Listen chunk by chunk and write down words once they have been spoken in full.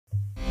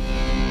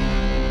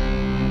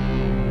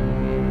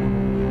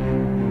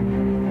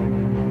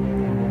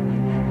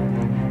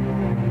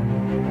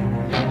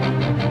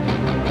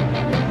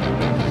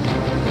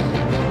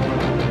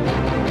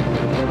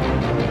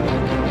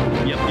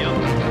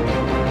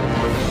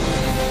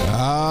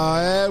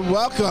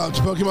welcome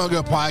to Pokemon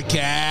Go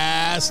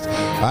Podcast.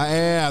 I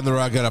am the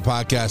Rock Out of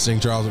Podcasting,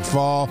 Charles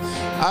McFall.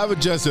 I've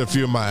adjusted a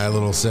few of my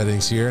little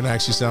settings here and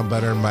actually sound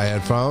better in my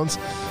headphones.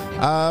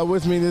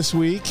 With me this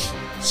week,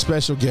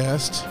 special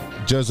guest,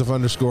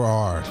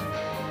 Joseph_R.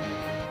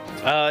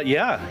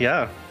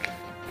 Yeah.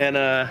 And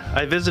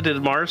I visited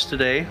Mars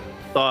today,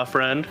 saw a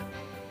friend.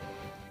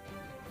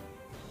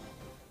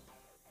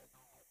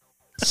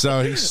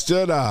 So he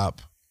stood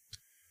up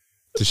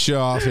to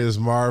show off his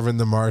Marvin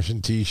the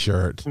Martian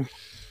t-shirt.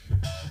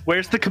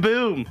 Where's the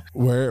kaboom?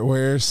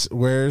 Where's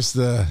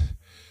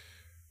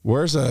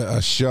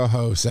a show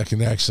host that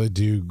can actually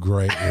do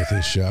great with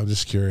his show? I'm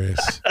just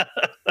curious.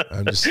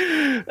 Am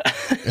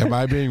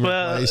I being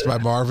replaced by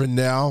Marvin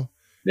now?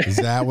 Is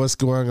that what's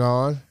going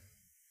on?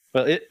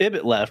 Well,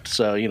 Ibit left,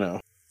 so, you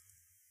know.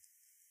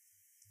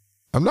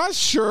 I'm not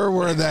sure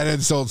where that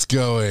insult's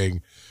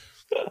going.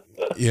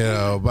 You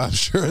know, but I'm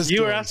sure it's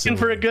You were asking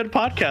for a good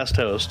podcast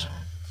host.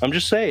 I'm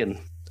just saying.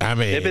 I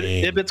mean,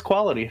 Ibit's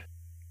quality.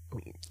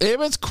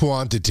 Ibit's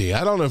quantity.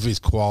 I don't know if he's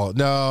quality.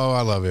 No,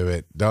 I love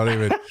Ibit. Don't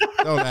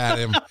add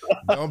him.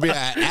 Don't be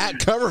at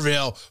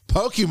Coverville.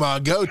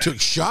 Pokemon Go took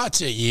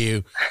shots at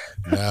you.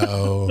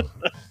 No.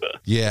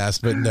 Yes,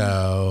 but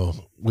no.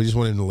 We just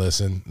want him to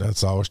listen.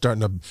 That's all.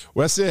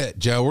 That's it,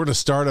 Joe. We're going to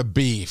start a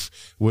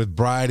beef with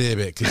Brian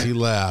Ibit because he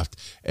left,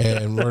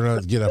 and we're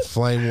going to get a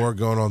flame war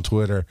going on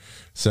Twitter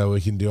so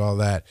we can do all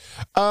that.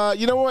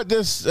 You know what?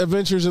 This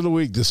Adventures of the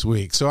Week this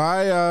week. So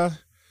I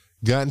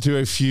got into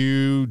a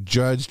few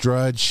Judge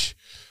Drudge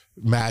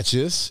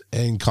matches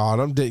and caught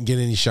them. Didn't get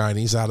any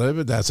shinies out of it,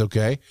 but that's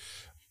okay.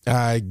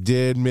 I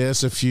did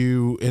miss a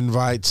few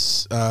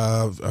invites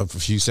a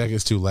few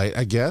seconds too late,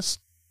 I guess.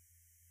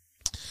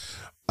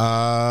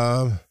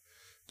 I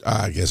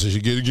guess I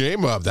should get a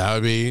game up.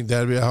 That'd be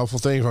a helpful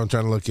thing if I'm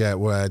trying to look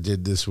at what I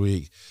did this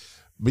week.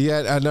 But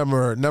yeah, a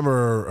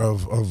number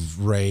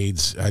of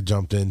raids I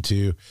jumped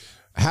into.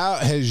 How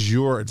has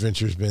your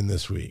adventures been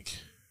this week?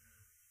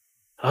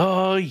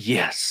 Oh,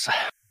 yes.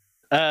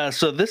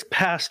 So this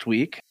past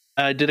week,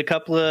 I did a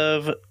couple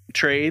of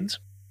trades.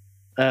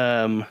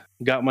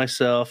 Got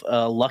myself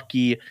a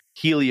lucky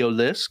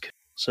Heliolisk,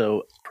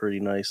 so pretty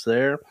nice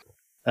there.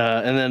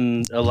 And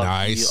then a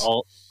lucky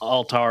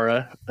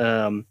Altara.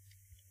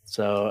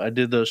 So I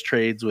did those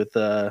trades with,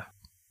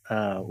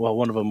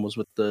 one of them was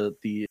with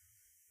the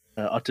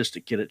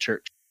autistic kid at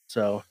church.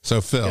 So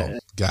Phil,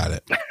 got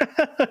it.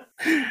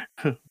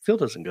 Phil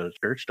doesn't go to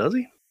church, does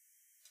he?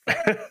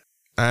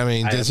 I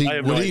mean,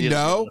 would he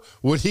know?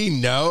 Would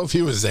he know if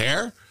he was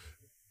there?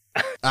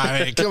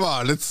 I mean, come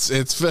on,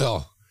 it's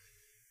Phil.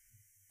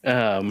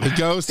 He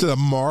goes to the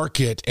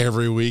market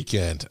every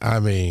weekend. I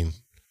mean,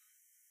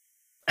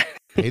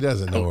 he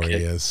doesn't know where he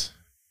is.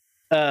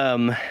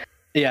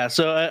 Yeah,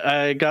 so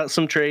I got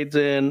some trades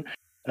in,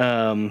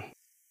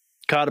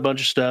 caught a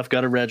bunch of stuff,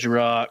 got a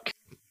Regirock.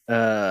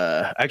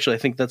 Actually, I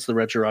think that's the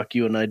Regirock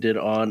you and I did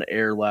on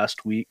air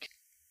last week.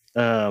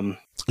 I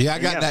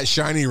got that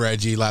shiny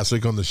Reggie last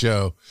week on the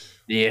show.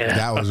 Yeah,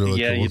 that was really cool.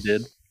 Yeah, you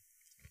did.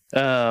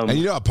 And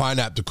I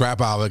pineapped the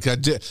crap out of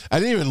it. I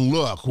didn't even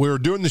look. We were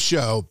doing the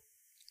show.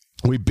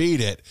 We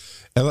beat it.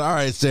 And all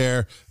right, it's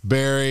there.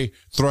 Barry,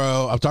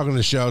 throw. I'm talking to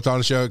the show,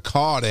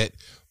 caught it.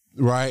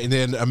 Right. And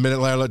then a minute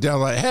later, I looked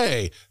down like,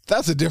 hey,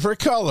 that's a different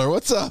color.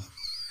 What's up?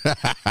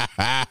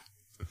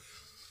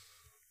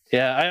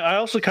 Yeah, I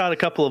also caught a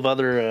couple of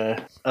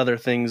other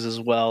things as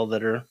well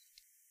that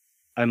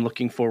I'm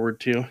looking forward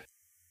to.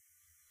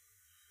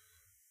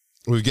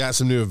 We've got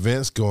some new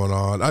events going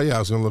on. Oh, yeah, I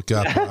was going to look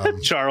up.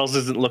 Charles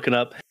isn't looking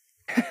up.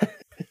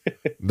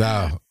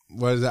 No.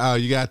 What is it? Oh,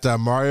 you got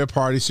Mario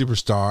Party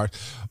Superstar.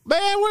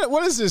 Man,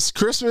 what is this,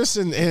 Christmas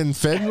in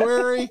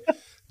February?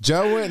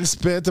 Joe went and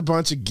spent a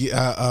bunch of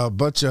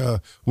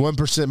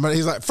 1% money.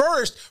 He's like,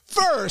 first,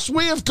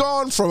 we have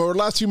gone from over the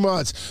last few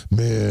months.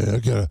 Man, I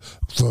gotta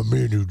find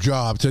me a new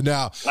job to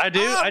now.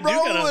 I'm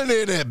rolling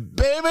in it,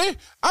 baby.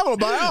 I'm gonna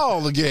buy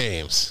all the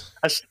games.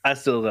 I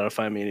still gotta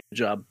find me a new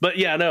job, but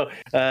yeah, no.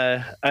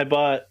 I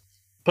bought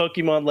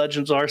Pokemon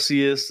Legends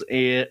Arceus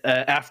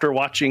after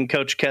watching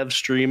Coach Kev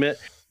stream it.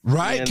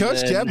 Right,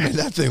 Coach Kev made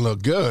that thing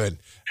look good.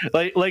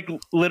 Like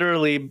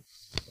literally.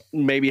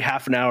 Maybe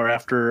half an hour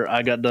after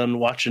I got done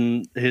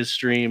watching his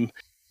stream,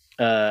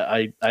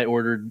 I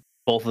ordered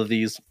both of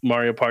these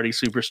Mario Party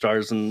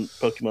Superstars and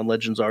Pokemon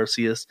Legends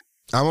Arceus.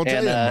 I'm gonna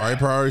tell you, Mario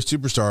Party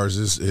Superstars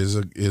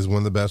is one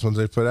of the best ones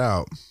they've put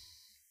out.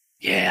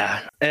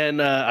 Yeah,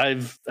 and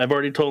I've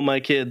already told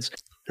my kids.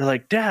 They're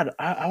like, Dad,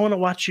 I want to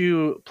watch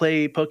you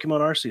play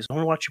Pokemon Arceus. I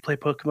want to watch you play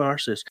Pokemon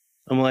Arceus.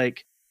 I'm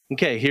like,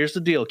 okay, here's the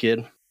deal,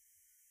 kid.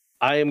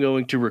 I am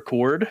going to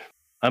record.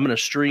 I'm going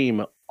to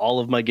stream all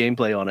of my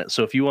gameplay on it.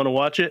 So if you want to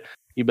watch it,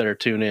 you better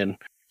tune in.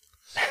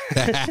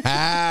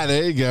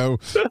 There you go.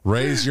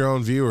 Raise your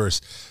own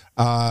viewers.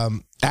 I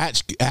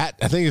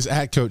think it's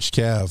at Coach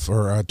Kev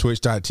or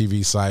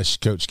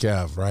twitch.tv/Coach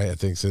Kev, right? I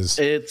think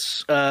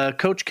it's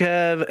Coach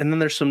Kev, and then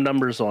there's some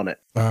numbers on it.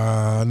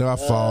 No, I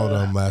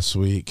followed him last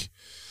week.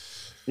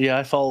 Yeah,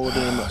 I followed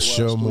him.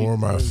 Show more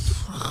my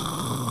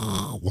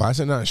Why is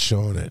it not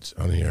showing it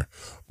on here?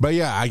 But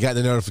yeah, I got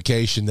the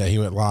notification that he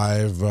went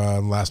live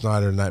last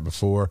night or the night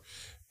before,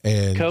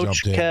 and Coach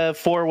jumped in. Kev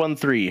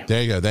 413.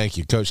 There you go. Thank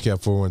you, Coach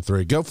Kev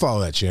 413. Go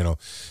follow that channel.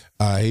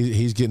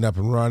 He's getting up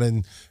and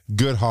running.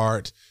 Good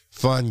heart,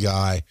 fun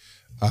guy.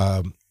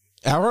 I've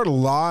heard a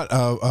lot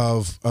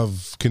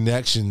of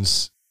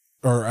connections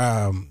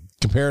or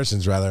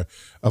comparisons rather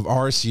of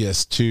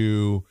Arceus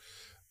to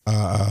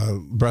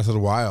Breath of the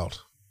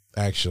Wild,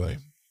 actually.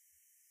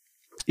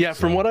 Yeah,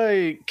 from what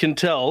I can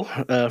tell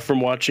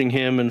from watching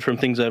him and from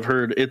things I've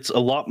heard, it's a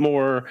lot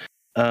more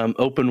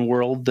open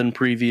world than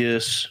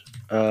previous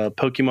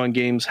Pokemon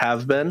games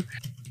have been.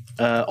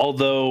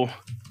 Although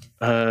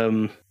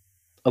a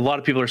lot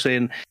of people are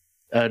saying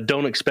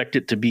don't expect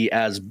it to be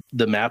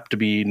the map to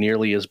be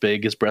nearly as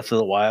big as Breath of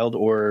the Wild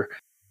or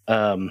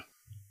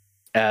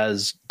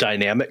as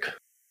dynamic,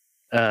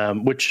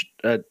 which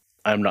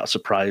I'm not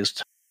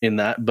surprised in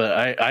that.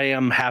 But I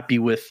am happy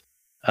with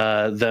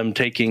them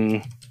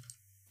taking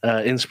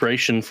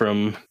inspiration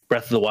from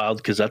Breath of the Wild,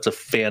 because that's a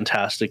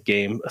fantastic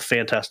game, a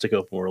fantastic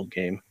open world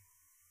game.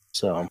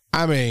 So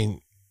I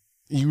mean,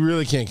 you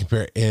really can't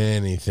compare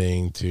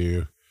anything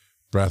to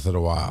Breath of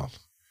the Wild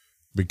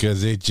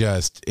because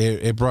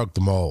it broke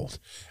the mold.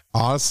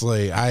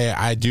 Honestly,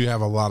 I do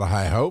have a lot of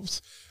high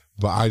hopes,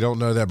 but I don't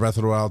know that Breath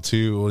of the Wild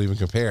 2 will even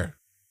compare.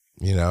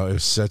 You know, it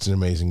was such an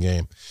amazing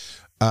game.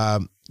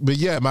 But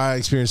yeah, my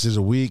experience is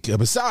a week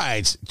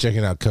besides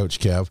checking out Coach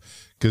Kev,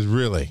 because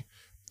really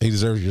he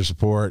deserves your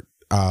support.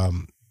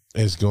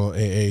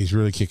 He's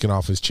really kicking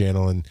off his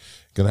channel and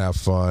going to have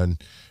fun.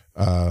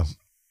 And,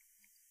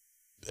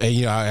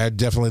 you know, I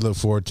definitely look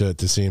forward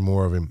to seeing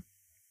more of him.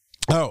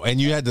 Oh, and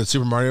you had the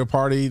Super Mario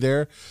Party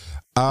there.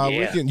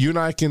 Yeah. You and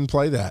I can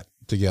play that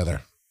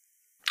together.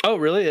 Oh,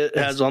 really? It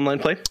has online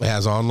play? It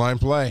has online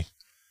play.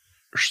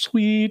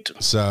 Sweet.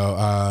 So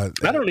I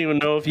don't even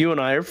know if you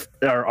and I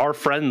are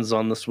friends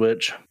on the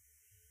Switch.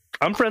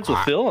 I'm friends with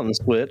Phil on the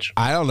Switch.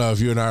 I don't know if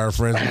you and I are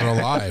friends in real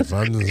life.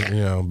 I'm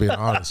just, being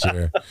honest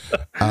here.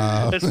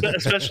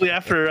 Especially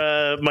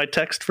after my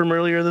text from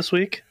earlier this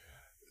week.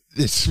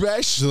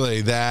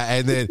 Especially that.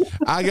 And then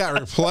I got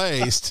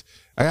replaced.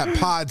 I got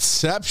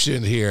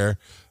Podception here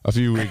a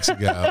few weeks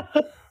ago.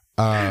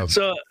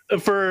 So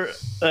for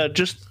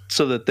just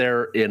so that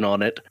they're in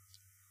on it,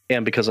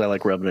 and because I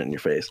like rubbing it in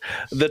your face,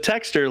 the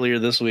text earlier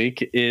this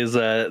week is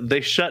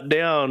they shut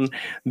down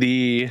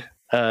the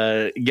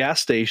gas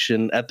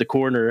station at the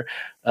corner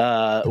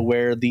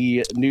where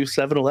the new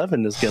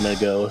 7-Eleven is going to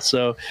go.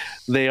 So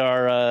they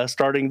are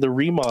starting the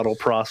remodel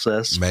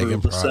process for the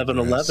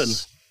 7-Eleven.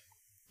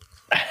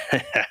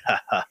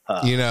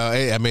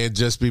 It'd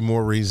just be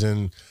more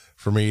reason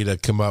for me to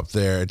come up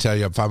there and tell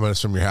you I'm 5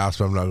 minutes from your house,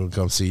 but I'm not going to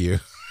come see you.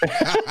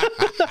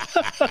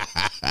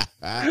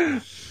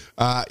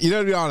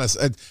 To be honest,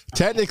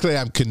 technically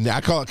I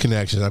call it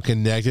connections. I'm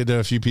connected to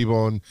a few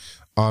people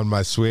on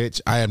my Switch.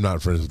 I am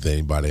not friends with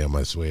anybody on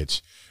my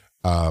Switch.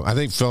 I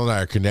think Phil and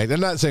I are connected. I'm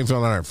not saying Phil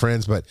and I aren't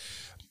friends, but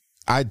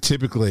I'm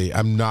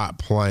not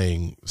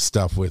playing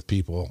stuff with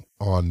people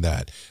on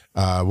that.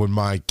 When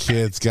my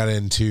kids got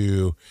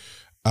into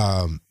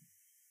Animal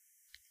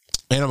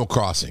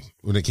Crossing,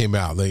 when it came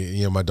out,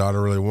 my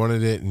daughter really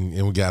wanted it,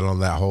 and we got on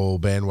that whole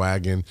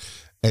bandwagon.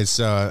 And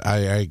so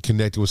I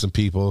connected with some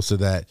people so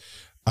that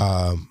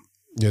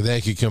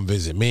they could come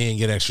visit me and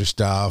get extra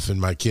stuff,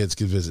 and my kids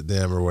could visit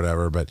them or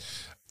whatever. But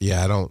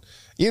yeah, I don't,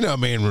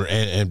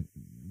 and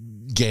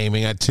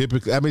gaming,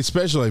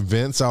 special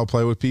events I'll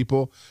play with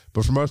people,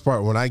 but for the most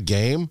part, when I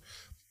game,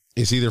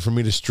 it's either for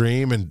me to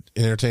stream and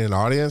entertain an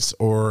audience,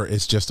 or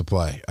it's just to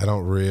play. I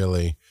don't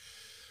really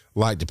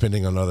like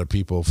depending on other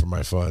people for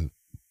my fun.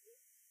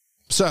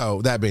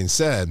 So that being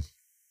said,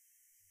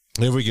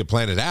 if we could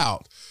plan it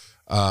out,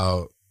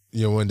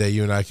 one day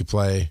you and I could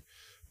play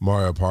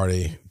Mario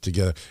Party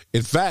together.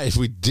 In fact, if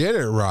we did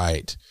it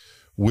right,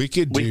 we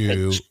could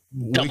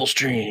double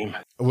stream.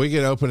 We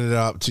could open it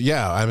up to,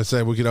 I would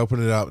say we could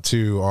open it up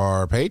to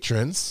our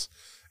patrons,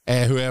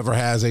 and whoever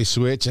has a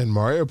Switch and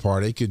Mario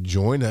Party could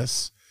join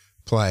us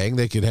playing.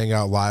 They could hang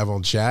out live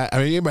on chat. I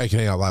mean, anybody can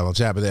hang out live on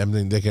chat, but they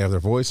can have their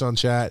voice on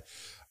chat.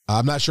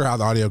 I'm not sure how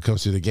the audio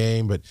comes through the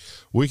game, but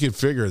we could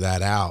figure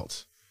that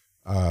out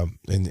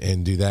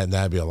and do that, and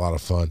that'd be a lot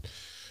of fun.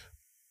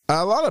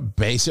 A lot of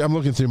basic. I'm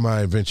looking through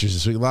my adventures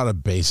this week. A lot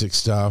of basic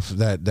stuff.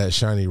 That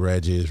shiny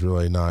Reggie is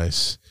really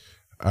nice.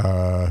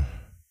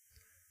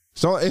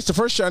 So it's the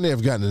first shiny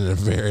I've gotten in a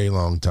very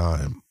long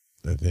time,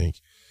 I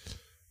think.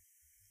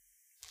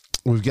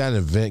 We've got an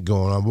event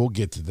going on. We'll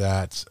get to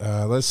that.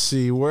 Let's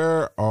see.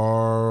 Where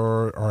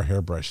are our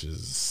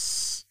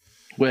hairbrushes?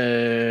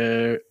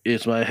 Where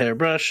is my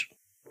hairbrush?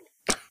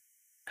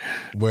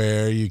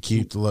 Where you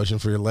keep the lotion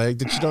for your leg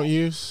that you don't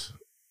use?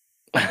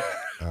 All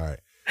right.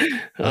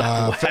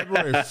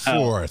 February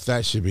 4th.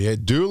 That should be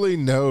it. Duly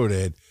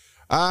noted.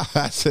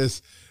 It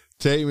says,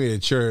 take me to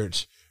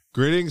church.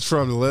 Greetings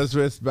from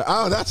Elizabeth.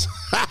 Oh, that's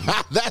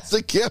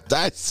the gift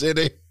I sent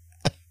him.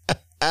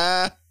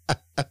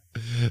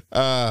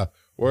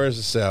 Where's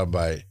the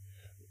soundbite?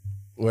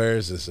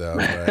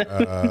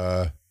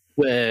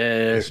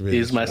 Where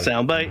is my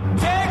soundbite?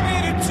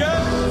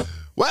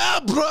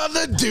 Well,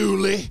 Brother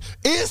Dooley,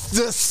 it's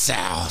the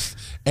South.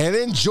 And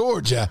in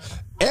Georgia,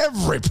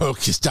 every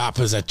Pokestop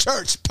is a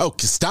church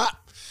Pokestop.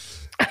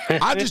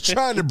 I'm just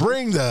trying to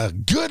bring the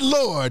good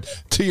Lord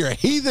to your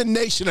heathen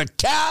nation of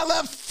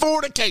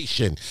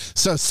Californication.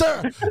 So,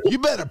 sir, you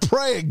better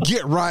pray and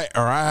get right,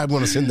 or I'm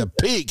going to send the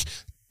peak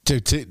to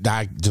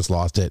I just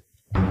lost it.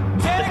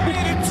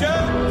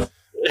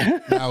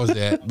 That was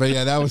it. But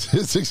yeah, that was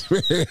his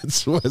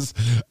experience, was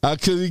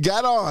because he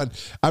got on.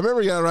 I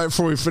remember he got on right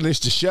before we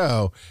finished the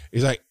show.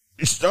 He's like,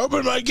 just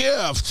open my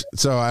gift.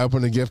 So I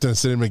opened the gift and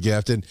sent him a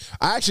gift. And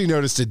I actually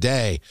noticed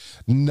today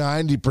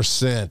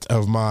 90%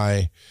 of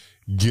my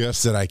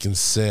gifts that I can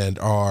send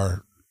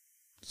are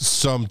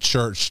some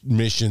church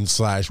mission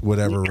 /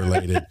 whatever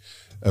related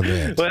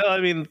event. Well,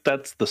 I mean,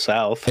 that's the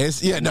South.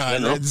 It's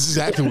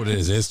exactly what it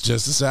is. It's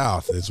just the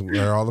South. It's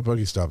where all the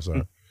Pokestops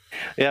are.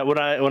 Yeah, when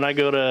I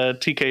go to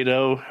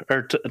TKdo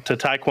or to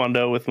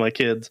Taekwondo with my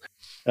kids,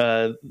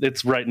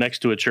 it's right next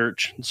to a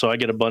church, so I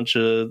get a bunch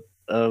of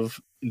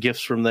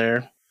gifts from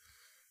there.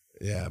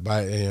 Yeah,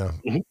 but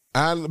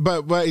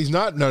he's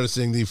not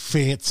noticing the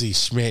fancy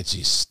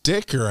schmancy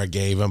sticker I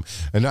gave him,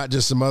 and not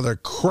just some other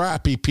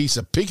crappy piece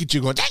of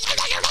Pikachu going.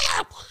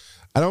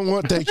 I don't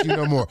want thank you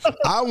no more.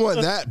 I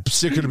want that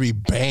sticker to be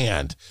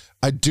banned.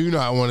 I do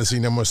not want to see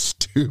no more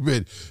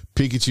stupid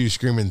Pikachu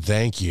screaming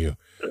thank you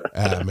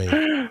at me.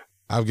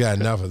 I've got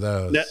enough of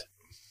those.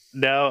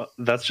 Now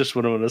that's just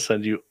what I'm going to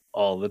send you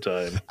all the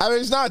time. I mean,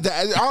 it's not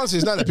that. Honestly,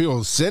 it's not that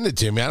people send it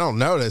to me. I don't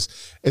notice.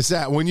 It's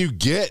that when you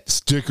get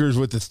stickers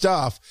with the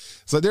stuff,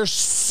 it's like there's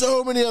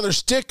so many other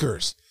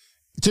stickers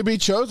to be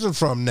chosen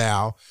from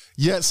now.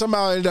 Yet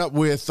somehow I ended up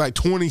with like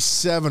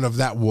 27 of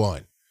that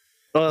one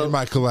in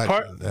my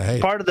collection.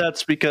 Part of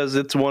that's because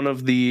it's one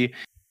of the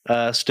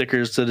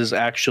stickers that is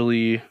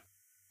actually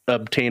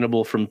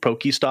obtainable from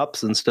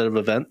Pokestops instead of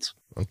events.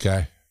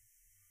 Okay.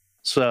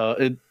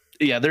 So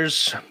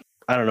there's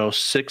I don't know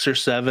 6 or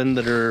 7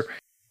 that are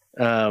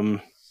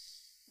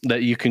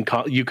that you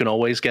can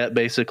always get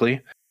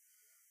basically.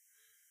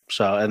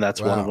 So and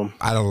that's one of them.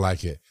 I don't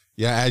like it.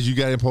 Yeah, as you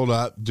got it pulled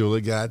up,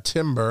 Dooley got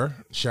Timber,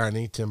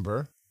 shiny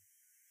Timber,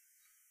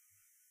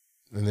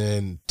 and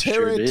then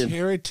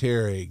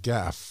Terry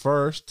got a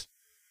first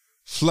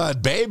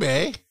Flood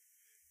Baby.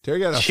 Terry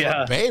got a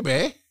Flood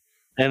Baby.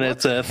 And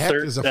it's a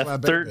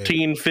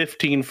 13,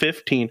 15,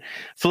 15.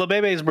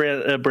 Flabebe is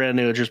brand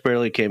new. It just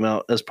barely came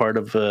out as part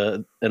of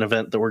an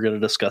event that we're going to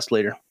discuss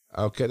later.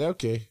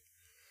 Okay.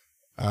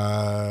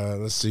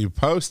 Let's see.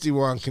 Posty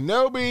Wan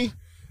Kenobi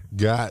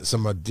got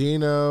some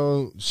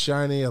Adino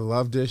shiny. I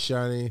love this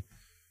shiny.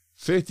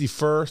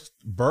 51st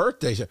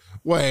birthday.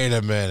 Wait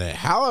a minute.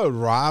 Hallowed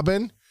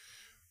Robin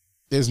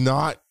is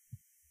not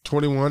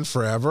 21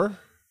 forever?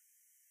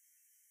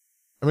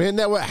 I mean, isn't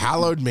that what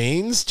hallowed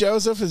means,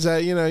 Joseph? Is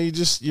that,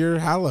 you're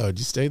hallowed.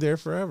 You stay there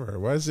forever.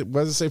 Why does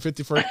it say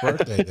 51st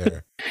birthday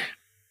there?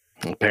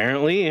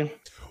 Apparently.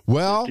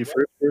 Well,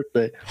 51st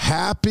birthday.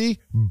 Happy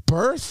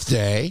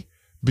birthday,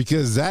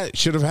 because that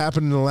should have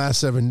happened in the last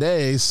 7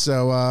 days.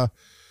 So,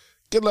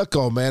 good luck,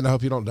 old man. I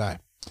hope you don't die.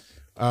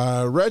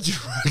 Reggie.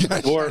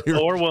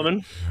 or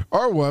woman.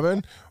 Or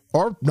woman.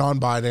 Or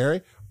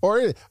non-binary.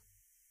 Or,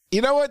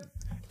 you know what?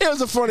 It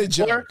was a funny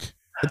joke.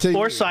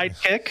 Or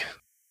sidekick.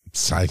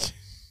 Sidekick.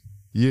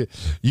 You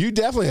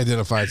definitely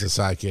identify as a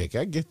sidekick.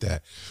 I get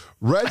that.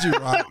 Reggie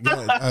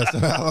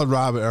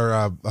Robin,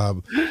 or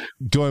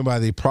going by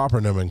the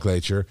proper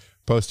nomenclature,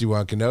 Posty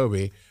Wan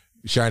Kenobi,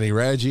 Shiny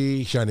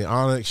Reggie, Shiny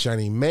Onyx,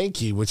 Shiny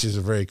Mankey, which is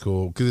very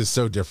cool because it's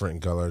so different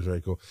in color. It's very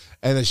cool.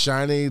 And the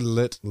Shiny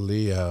Lit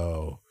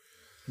Leo.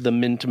 The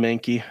Mint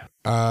Mankey.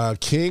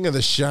 King of the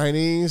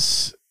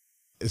Shinies.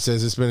 It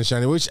says it's been a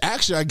shiny, which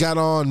actually I got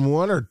on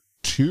 1 or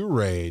 2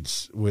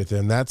 raids with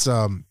him. That's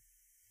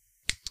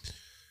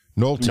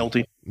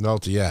Nolte,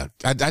 yeah.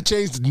 I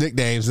changed the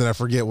nicknames and I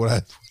forget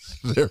what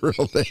their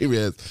real name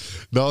is.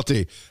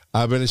 Nolte.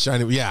 I've been a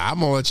shiny. Yeah, I'm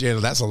gonna let you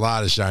in. That's a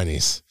lot of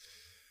shinies.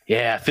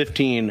 Yeah,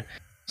 15.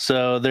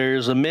 So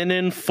there's a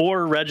Minin,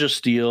 4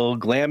 Registeel,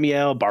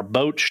 Glameow,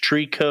 Barboach,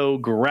 Trico,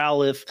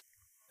 Growlithe,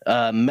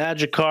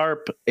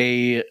 Magikarp.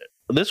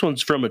 This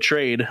one's from a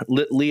trade.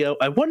 Lit Leo.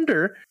 I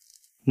wonder.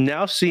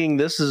 Now seeing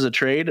this as a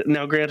trade.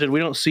 Now, granted,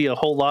 we don't see a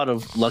whole lot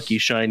of lucky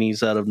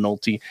shinies out of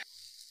Nolte,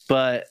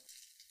 but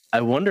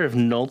I wonder if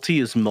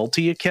Nolte is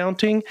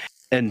multi-accounting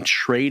and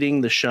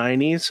trading the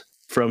shinies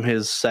from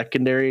his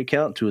secondary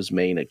account to his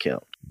main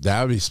account.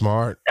 That would be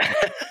smart.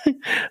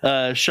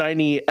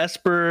 Shiny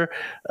Esper,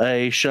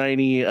 a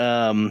shiny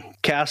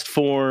Cast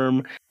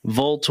Form,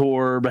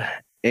 Voltorb,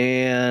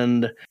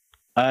 and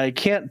I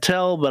can't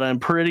tell, but I'm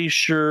pretty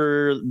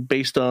sure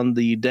based on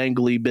the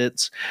dangly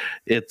bits,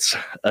 it's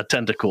a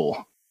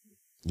Tentacool.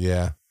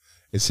 Yeah,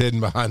 it's hidden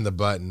behind the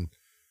button.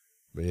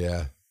 But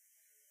yeah.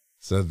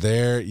 So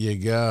there you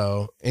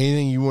go.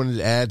 Anything you wanted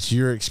to add to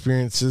your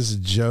experiences,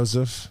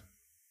 Joseph?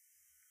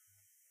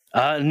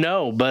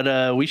 No,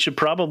 but we should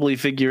probably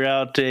figure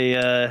out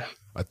a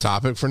A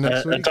topic for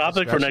next week? A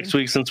topic for next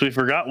week, since we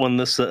forgot one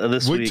this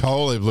week. We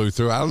totally blew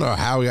through. I don't know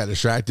how we got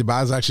distracted, but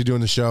I was actually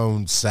doing the show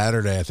on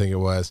Saturday, I think it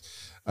was,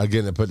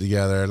 getting it put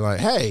together. And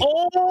like, hey.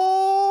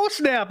 Oh,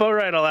 snap. All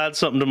right, I'll add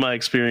something to my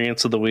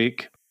experience of the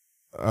week.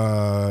 You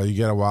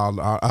got a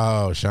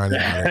wild, Shiny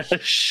Oddish.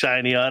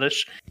 Shiny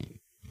Oddish.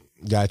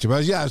 Gotcha.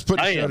 But yeah, I was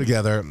putting the show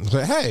together.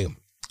 Like, hey,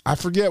 I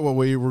forget what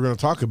we were going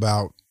to talk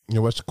about.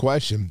 What's the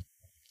question?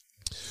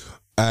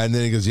 And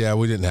then he goes, yeah,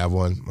 we didn't have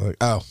one. I'm like,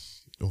 oh.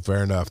 Well,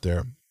 fair enough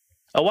there.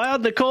 A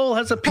wild Nicole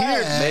has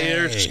appeared. Hey.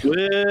 Mayor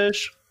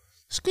Squish.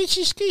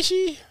 Squishy,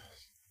 squishy.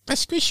 I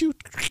squish you.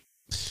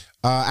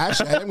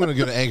 Actually, I'm going to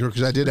go to Anchor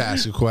because I did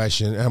ask a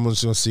question. I'm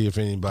just going to see if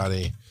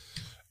anybody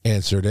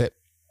answered it.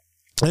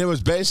 And it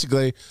was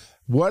basically,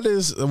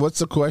 what's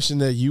the question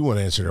that you want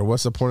answered, or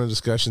what's the point of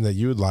discussion that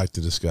you would like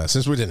to discuss?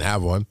 Since we didn't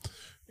have one,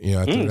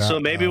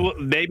 so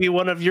maybe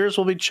one of yours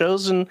will be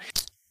chosen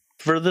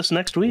for this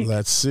next week.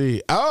 Let's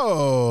see.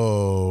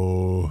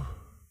 Oh.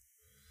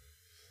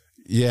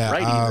 Yeah.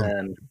 Righty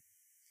then.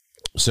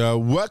 So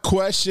what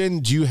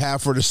question do you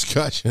have for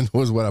discussion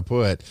was what I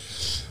put.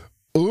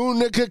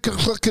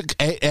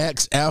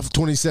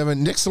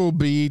 XF27 Nixel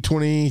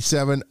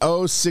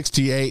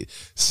B27068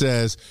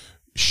 says,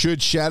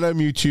 should Shadow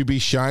Mewtwo be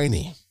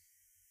shiny?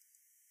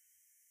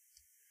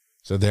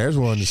 So there's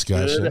one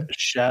discussion. Should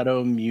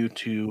Shadow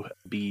Mewtwo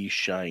be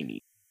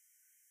shiny?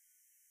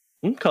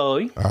 Okay.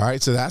 All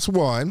right, so that's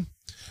one.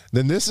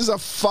 Then this is a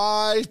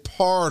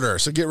 5-parter,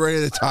 so get ready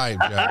to type,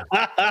 Joe.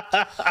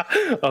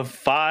 A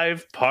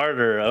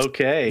 5-parter,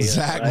 okay.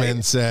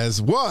 Zachman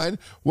says, 1,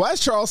 why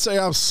does Charles say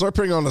I'm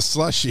slurping on a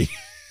slushie?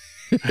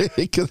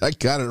 Because I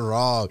got it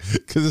wrong,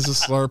 because it's a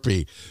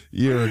Slurpee.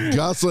 You're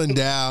guzzling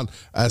down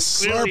a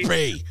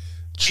Slurpee.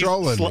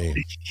 Trolling me.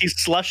 He's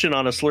slushing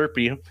on a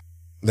Slurpee.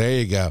 There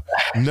you go.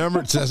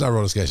 Says I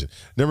wrote a discussion.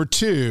 Number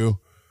 2,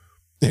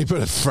 he put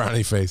a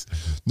frowny face.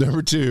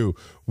 Number 2,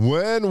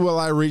 when will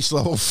I reach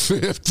level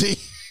 50?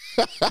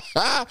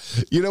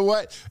 You know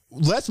what?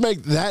 Let's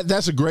make that.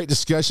 That's a great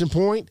discussion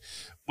point.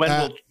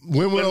 When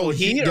will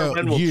he or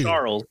when will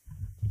Charles?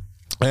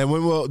 And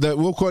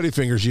we'll quote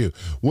fingers you.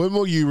 When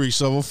will you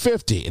reach level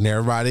 50? And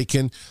everybody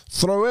can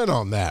throw in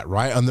on that,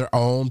 right? On their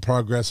own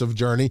progressive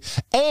journey.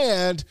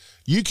 And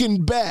you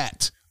can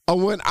bet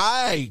on when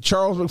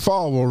Charles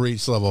McFall, will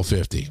reach level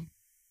 50.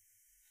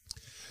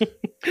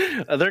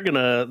 They're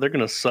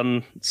gonna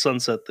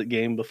sunset the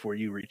game before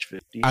you reach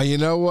 50. You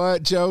know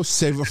what, Joe?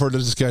 Save it for the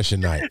discussion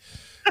night.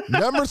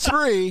 Number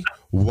 3,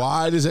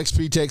 why does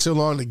XP take so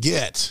long to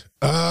get?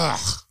 Ugh.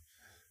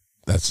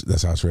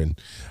 That's how it's written.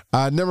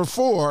 Number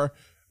 4,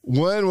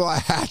 when will I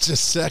hatch a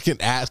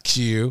second ask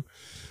you?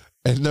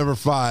 And number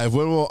 5,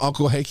 when will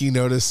Uncle Hanky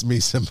notice me,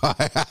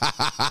 senpai?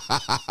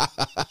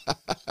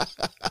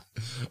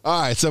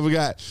 All right, so we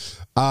got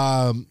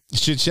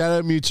should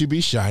Shadow Mewtwo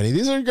be shiny?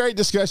 These are great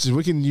discussions.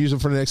 We can use them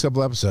for the next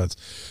couple episodes.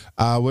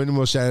 When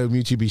will Shadow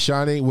Mewtwo be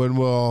shiny? When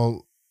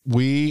will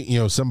we,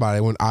 when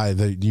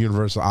the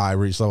universal I,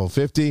 reach level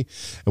 50?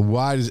 And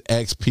why does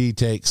XP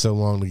take so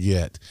long to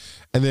get?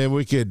 And then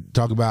we could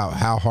talk about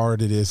how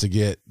hard it is to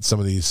get some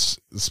of these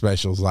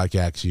specials like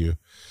Axew.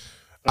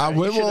 When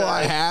will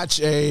I hatch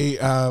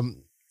a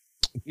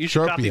you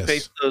should Tropius? Copy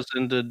paste those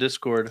into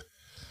Discord.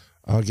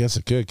 I guess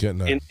I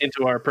couldn't I?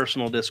 Into our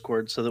personal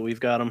Discord so that we've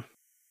got them.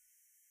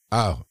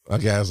 Oh,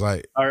 okay. I was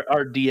like,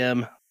 our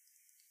DM.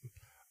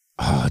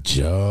 Oh,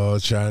 Joe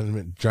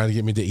trying to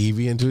get me to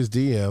Eevee into his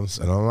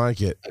DMs. I don't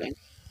like it.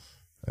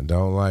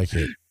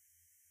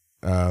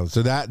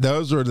 So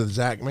those were the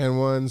Zachman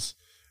ones,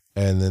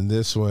 and then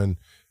this one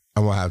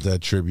I'm gonna have to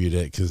attribute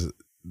it because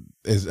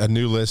it's a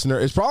new listener.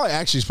 It's probably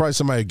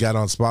somebody who got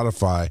on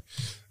Spotify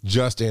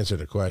just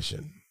answered a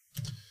question,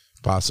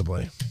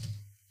 possibly.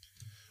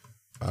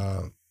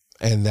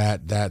 And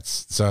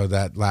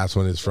that last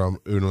one is from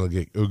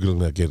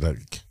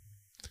Uglugik.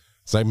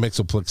 It's like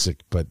Mixoplixik,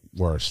 but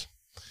worse.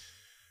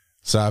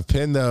 So I've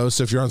pinned those.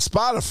 So if you're on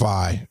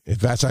Spotify, if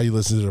that's how you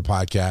listen to the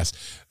podcast,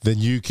 then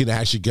you can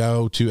actually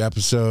go to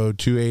episode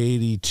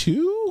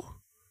 282.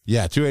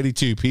 Yeah,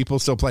 282. People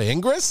still play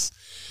Ingress.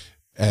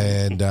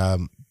 And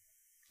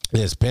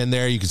it's pinned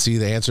there. You can see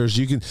the answers.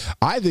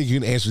 I think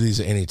you can answer these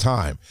at any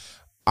time.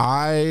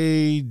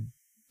 I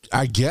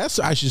guess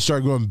I should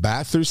start going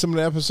back through some of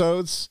the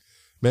episodes.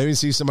 Maybe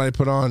see somebody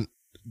put on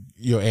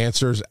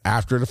answers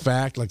after the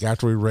fact, like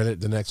after we read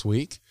it the next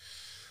week.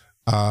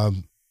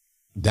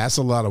 That's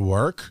a lot of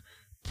work.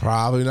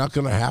 Probably not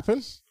going to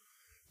happen.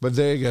 But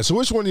there you go. So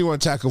which one do you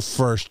want to tackle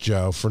first,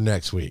 Joe, for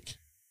next week?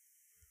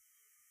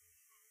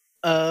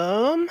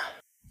 Let's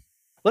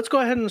go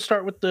ahead and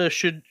start with the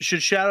should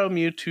Shadow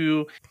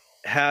Mewtwo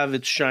have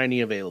its shiny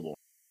available?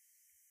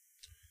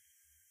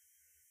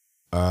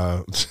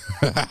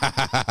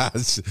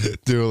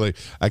 Duly.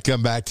 I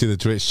come back to the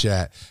Twitch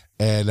chat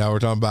and we're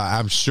talking about,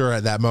 I'm sure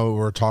at that moment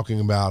we're talking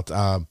about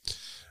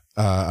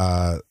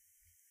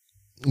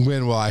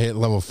when will I hit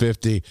level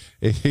 50?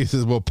 He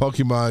says, will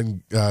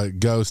Pokemon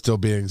Go still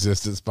be in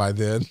existence by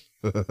then?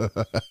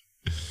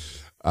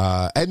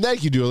 And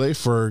thank you, Dooley,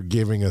 for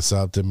giving us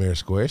up to Mayor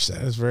Squish.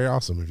 That is very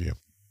awesome of you.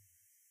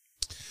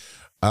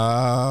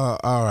 All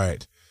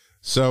right.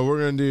 So we're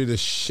going to do the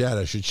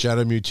shadow. Should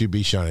Shadow Mewtwo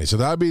be shiny? So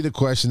that would be the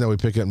question that we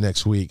pick up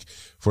next week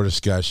for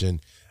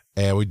discussion.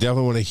 And we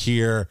definitely want to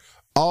hear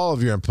all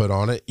of your input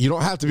on it. You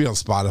don't have to be on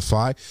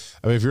Spotify.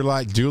 I mean, if you're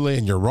like Dooley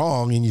and you're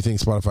wrong and you think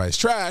Spotify is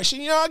trash,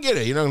 and, I get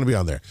it. You're not going to be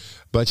on there.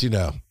 But,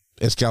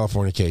 it's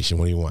Californication.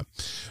 What do you want?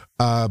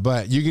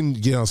 But you can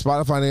get on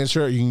Spotify and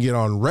answer. You can get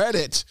on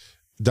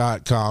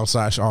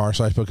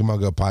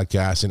reddit.com/r/Pokemon Go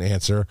podcast and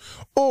answer.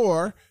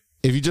 Or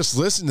if you just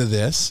listen to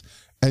this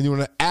and you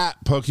want to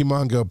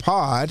 @Pokemon Go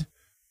Pod,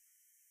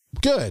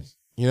 good.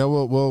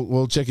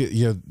 We'll check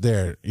it.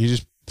 There. You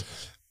just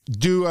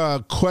do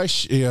a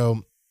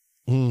question.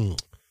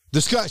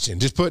 Discussion.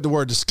 Just put the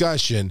word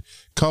discussion :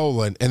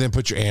 and then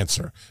put your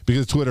answer,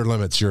 because Twitter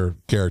limits your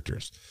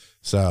characters.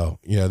 So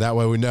that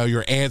way we know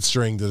you're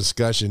answering the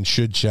discussion.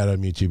 Should Shadow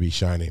Mewtwo be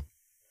shiny?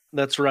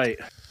 That's right.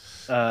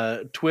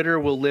 Twitter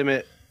will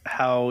limit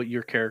how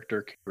your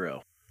character can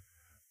grow.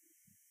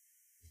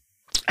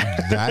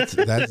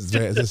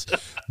 This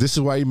is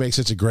why you make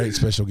such a great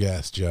special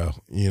guest, Joe.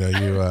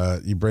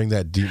 You bring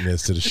that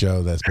deepness to the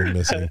show that's been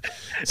missing.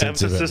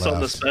 Emphasis on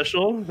the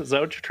special? Is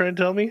that what you're trying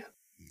to tell me?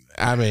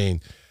 I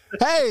mean,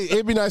 hey,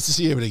 it'd be nice to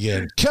see him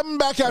again. Coming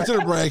back after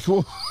the break.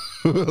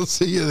 We'll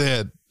see you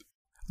then.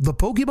 The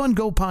Pokemon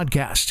Go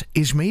podcast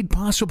is made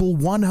possible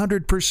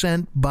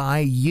 100% by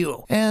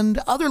you and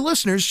other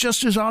listeners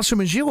just as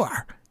awesome as you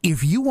are.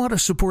 If you want to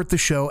support the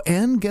show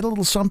and get a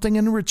little something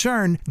in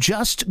return,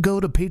 just go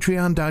to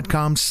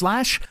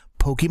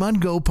patreon.com/Pokemon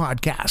Go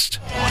podcast.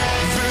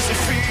 There's a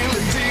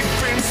feeling deep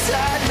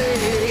inside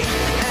me,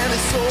 and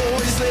it's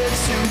always there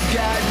to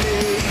guide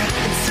me.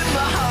 It's in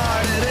my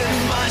heart and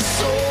in my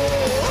soul,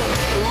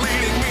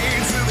 leading me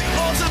to the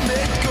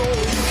ultimate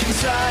goal. You can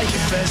try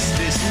your best,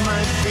 this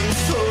might be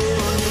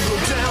fun. Go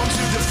down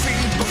to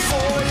defeat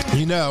before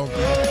you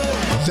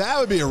that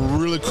would be a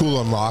really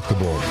cool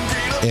unlockable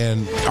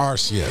in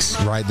Arceus,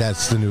 right?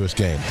 That's the newest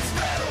game.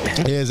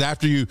 Is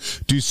after you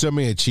do so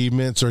many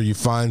achievements or you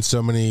find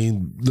so many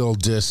little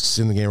discs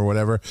in the game or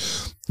whatever,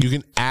 you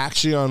can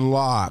actually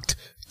unlock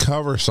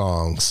cover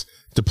songs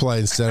to play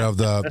instead of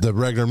the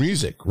regular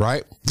music,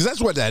 right? Because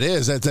that's what that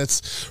is.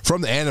 That's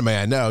from the anime.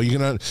 I know you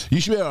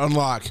should be able to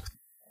unlock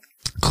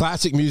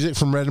classic music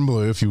from Red and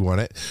Blue if you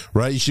want it,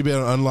 right? You should be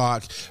able to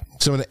unlock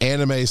some of the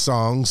anime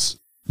songs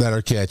that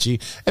are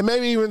catchy, and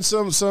maybe even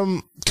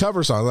some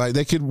cover songs. Like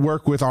they could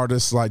work with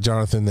artists like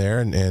Jonathan there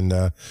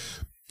and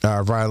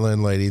our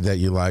violin lady that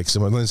you like,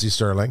 someone Lindsey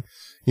Sterling.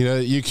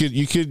 You could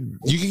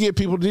get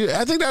people to do it.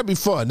 I think that'd be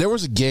fun. There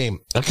was a game.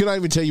 I could not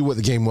even tell you what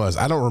the game was.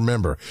 I don't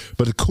remember.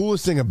 But the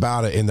coolest thing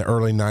about it in the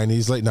late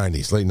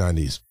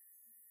 90s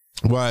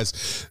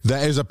was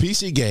that it was a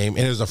PC game,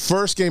 and it was the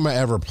first game I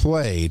ever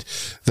played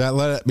that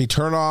let me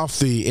turn off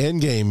the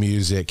in-game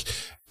music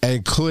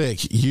and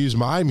click use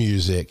my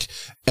music,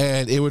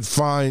 and it would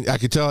I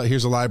could tell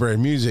here's a library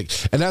of music,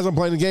 and as I'm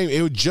playing the game,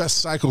 it would just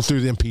cycle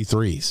through the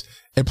MP3s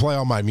and play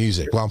all my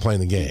music while I'm playing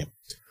the game.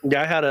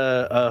 Yeah, I had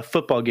a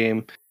football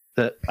game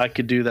that I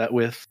could do that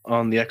with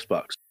on the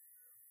Xbox.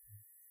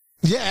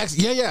 Yeah.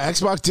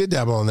 Xbox did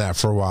dabble on that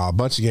for a while. A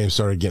bunch of games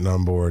started getting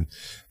on board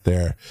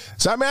there.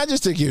 So, I mean, I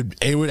just think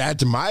it would add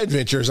to my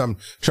adventures. I'm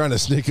trying to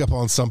sneak up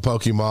on some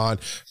Pokemon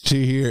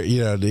to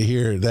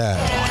hear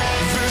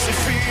that. there's a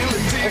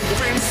feeling deep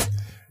inside.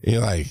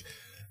 Like,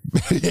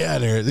 yeah,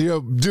 there, do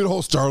the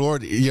whole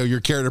Star-Lord, your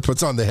character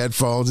puts on the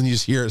headphones and you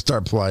just hear it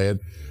start playing.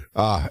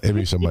 It'd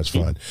be so much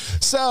fun.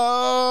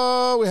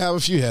 So we have a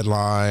few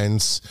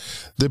headlines.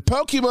 The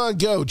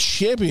Pokemon Go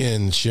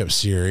Championship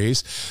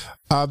Series.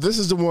 This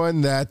is the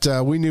one that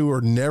we knew we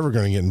were never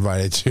going to get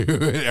invited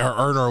to or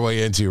earn our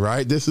way into,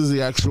 right? This is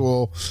the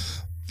actual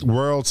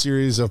World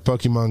Series of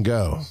Pokemon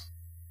Go.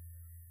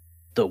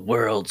 The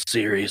World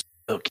Series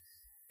of Pokemon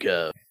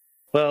Go.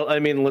 Well, I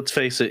mean, let's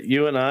face it.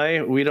 You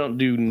and we don't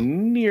do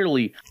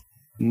nearly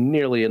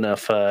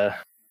enough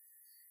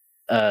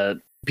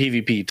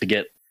PvP to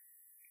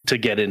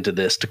get into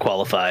this to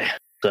qualify.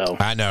 So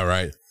I know,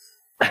 right?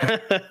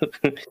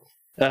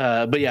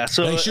 But yeah,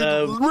 so they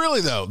should,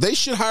 really though, they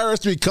should hire us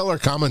to be color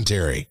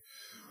commentary.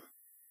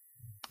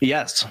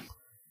 Yes,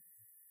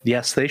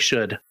 they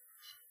should.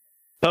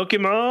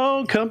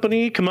 Pokemon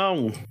Company, come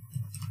on,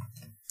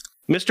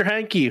 Mr.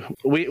 Hanky.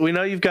 We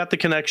know you've got the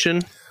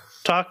connection.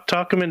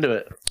 Talk him into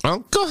it.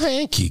 Uncle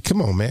Hanky,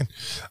 come on, man.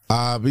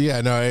 But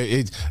yeah, no,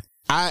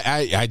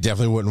 I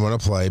definitely wouldn't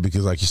want to play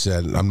because, like you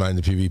said, I'm not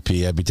into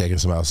PvP. I'd be taking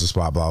somebody else's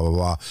spot, blah, blah,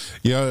 blah.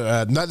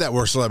 Not that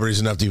we're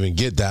celebrities enough to even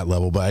get that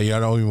level, but I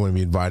don't even want to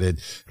be invited.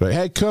 Like,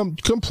 hey, come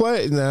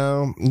play.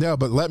 No,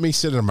 but let me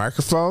sit in a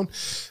microphone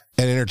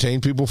and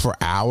entertain people for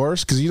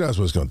hours, because that's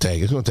what it's going to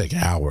take. It's going to take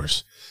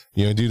hours.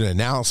 Do the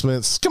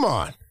announcements. Come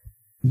on.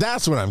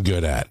 That's what I'm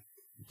good at.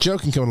 Joe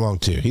can come along,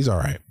 too. He's all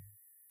right.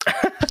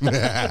 All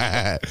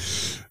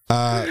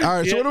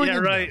right, so what do we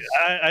do? Right.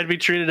 I'd be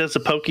treated as a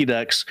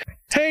Pokédex.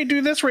 Hey,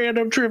 do this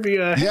random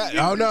trivia. Yeah.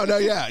 Oh no.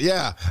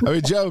 Yeah. I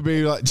mean, Joe would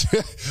be like,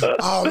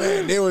 oh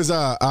man, it was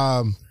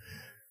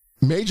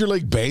Major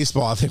League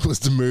Baseball, I think, was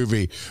the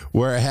movie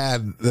where it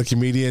had the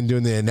comedian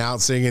doing the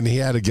announcing, and he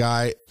had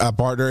a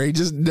partner. He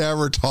just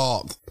never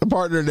talked. The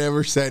partner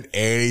never said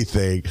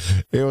anything.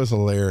 It was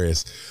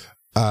hilarious.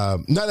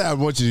 Not that I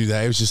want you to do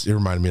that. It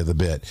reminded me of the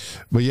bit.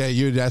 But yeah,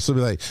 you'd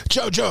absolutely be like,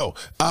 Jojo,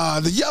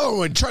 the yellow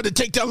one tried to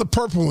take down the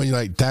purple one. You're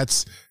like,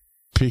 that's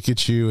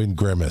Pikachu and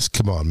Grimace.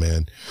 Come on,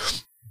 man.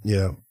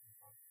 Yeah.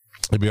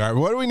 It'd be all right.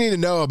 What do we need to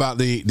know about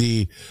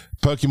the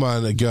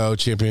Pokemon Go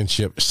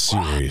Championship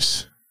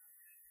Series?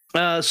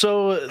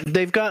 So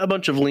they've got a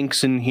bunch of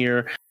links in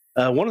here.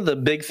 One of the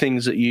big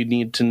things that you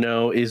need to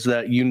know is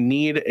that you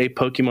need a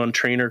Pokemon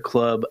Trainer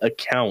Club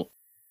account.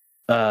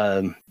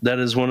 That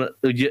is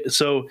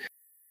so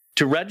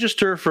to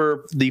register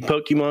for the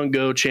Pokemon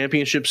Go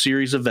Championship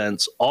Series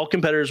events, all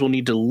competitors will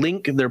need to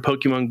link their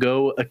Pokemon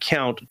Go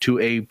account to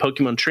a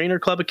Pokemon Trainer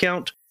Club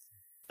account,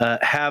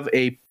 have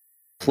a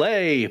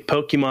Play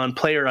Pokemon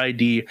player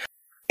ID,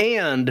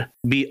 and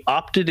be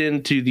opted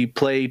into the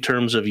Play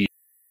terms of use.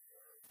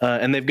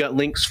 And they've got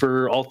links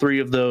for all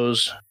three of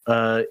those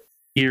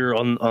here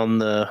on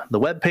the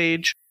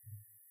webpage.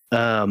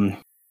 I'm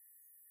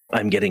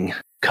getting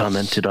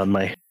commented on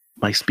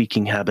my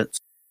speaking habits.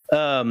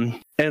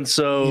 And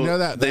so you know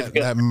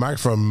that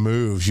microphone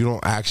moves. You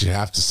don't actually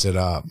have to sit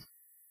up.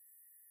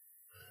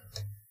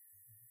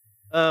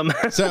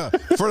 So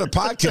for the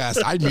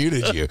podcast, I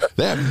muted you.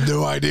 They have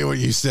no idea what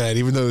you said,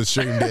 even though the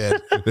stream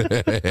did.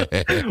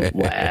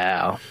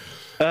 Wow.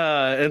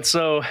 And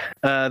so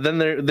then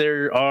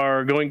there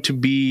are going to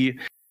be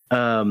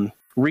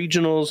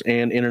regionals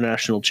and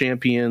international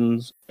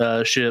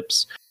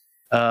championships.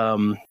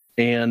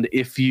 And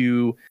if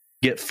you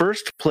get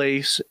first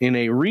place in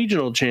a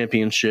regional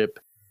championship,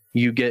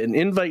 you get an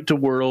invite to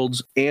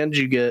Worlds, and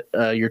you get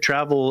your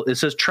travel. It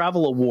says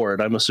travel award.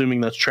 I'm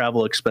assuming that's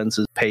travel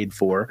expenses paid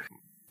for.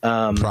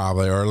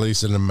 Probably, or at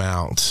least an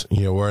amount,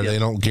 where they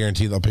don't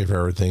guarantee they'll pay for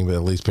everything, but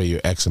at least pay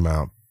you X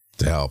amount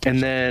to help.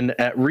 And then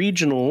at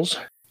regionals,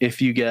 if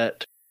you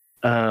get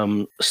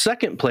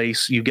second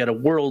place, you get a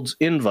Worlds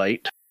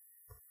invite.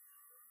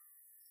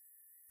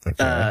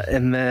 Okay.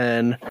 And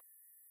then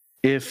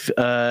if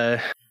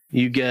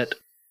you get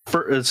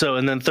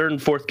and then third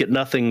and fourth get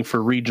nothing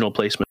for regional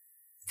placement.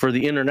 For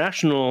the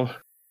international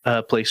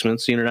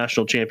placements, the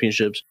international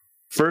championships,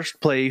 first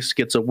place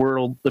gets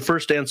the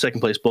first and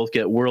second place both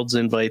get Worlds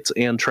invites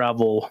and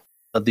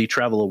the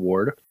travel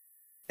award.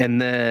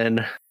 And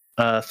then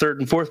third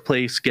and fourth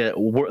place get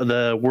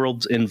the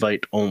Worlds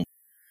invite only.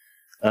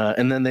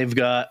 And then they've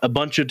got a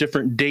bunch of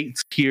different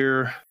dates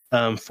here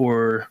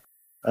for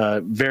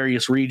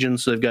various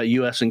regions. So they've got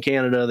US and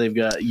Canada. They've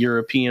got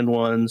European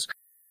ones.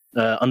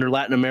 Under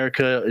Latin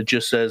America, it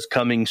just says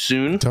coming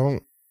soon.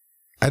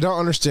 I don't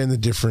understand the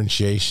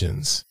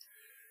differentiations.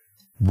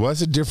 What's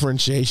the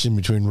differentiation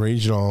between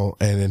regional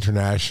and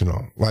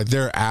international? Like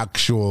their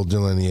actual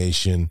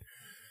delineation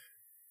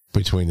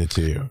between the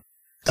two.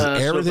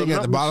 Everything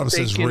at the bottom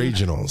says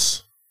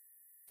regionals.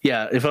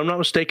 Yeah, if I'm not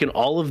mistaken,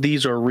 all of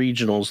these are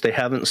regionals. They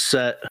haven't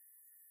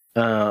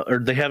or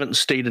they haven't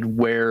stated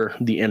where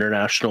the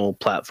international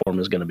platform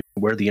is going to be,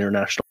 where the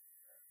international.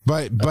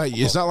 But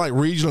it's not like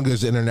regional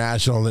goes to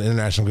international and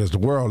international goes to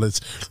world. It's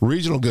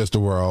regional goes to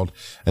world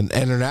and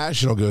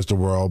international goes to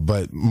world,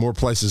 but more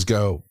places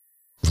go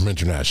from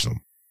international.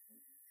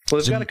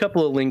 Well, they've got a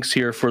couple of links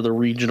here for the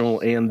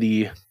regional and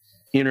the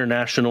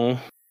international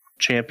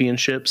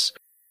championships.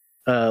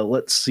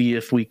 Let's see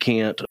if we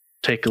can't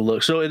take a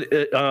look. So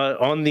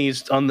on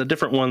the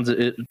different ones,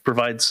 it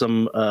provides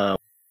some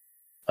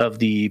of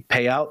the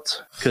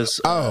payouts.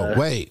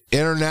 Wait,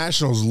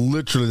 international is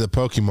literally the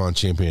Pokemon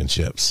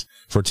championships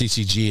for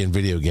TCG and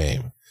video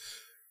game.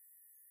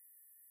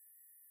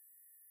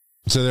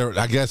 So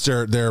I guess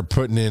they're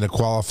putting in a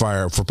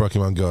qualifier for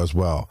Pokemon Go as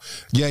well.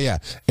 Yeah.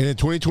 And in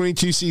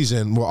 2022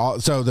 season,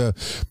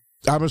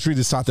 I must read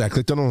this top that I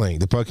clicked on the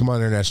link. The Pokemon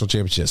International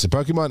Championships. The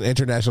Pokemon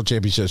International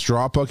Championships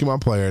draw Pokemon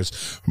players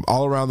from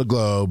all around the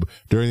globe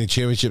during the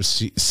Championship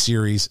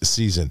Series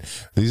season.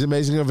 These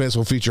amazing events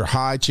will feature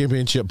high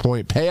championship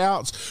point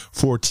payouts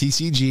for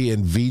TCG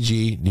and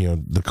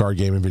VG, the card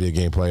game and video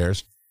game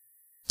players.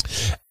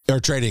 Or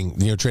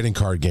trading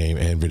card game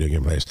and video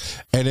game players.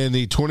 And in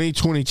the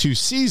 2022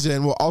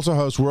 season, we'll also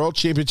host World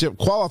Championship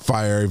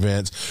qualifier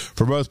events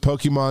for both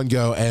Pokemon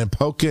Go and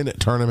Pokken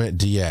Tournament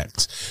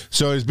DX.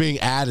 So it's being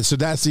added. So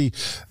that's the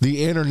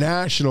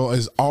international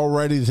is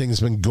already the thing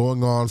that's been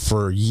going on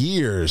for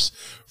years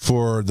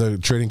for the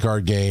trading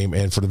card game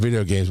and for the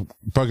video games.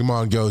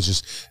 Pokemon Go is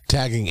just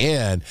tagging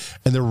in,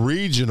 and the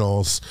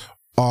regionals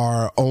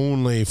are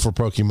only for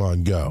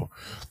Pokemon Go.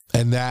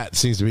 And that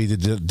seems to be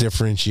the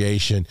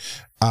differentiation.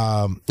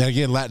 And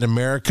again, Latin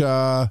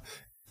America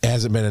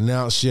hasn't been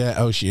announced yet.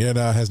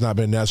 Oceania has not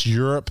been announced.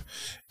 Europe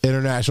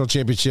International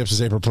Championships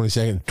is April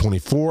 22nd and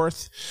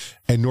 24th.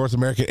 And North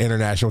American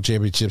International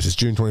Championships is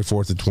June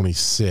 24th and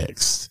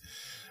 26th.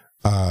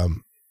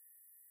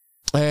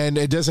 And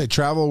it does say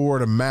travel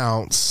award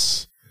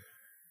amounts.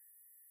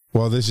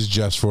 Well, this is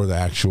just for the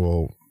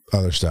actual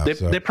other stuff.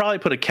 They probably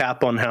put a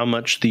cap on how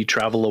much the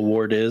travel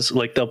award is.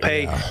 Like they'll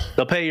pay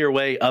your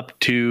way up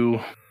to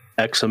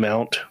X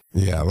amount.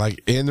 Yeah,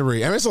 like in the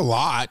region. I mean, it's a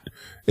lot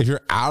if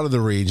you're out of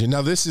the region.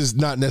 Now, this is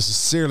not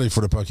necessarily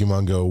for the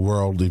Pokemon Go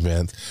World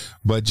event,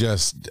 but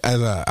just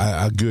as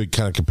a good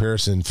kind of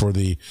comparison for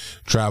the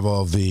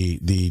travel of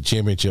the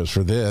championships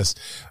for this.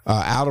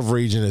 Out of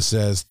region, it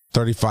says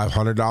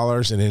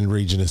 $3,500, and in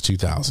region is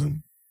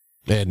 $2,000.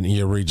 And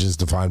your region is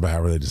defined by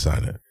however they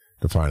define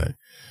it.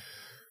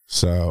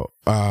 So,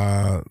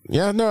 I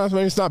mean,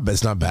 it's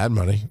not bad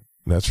money.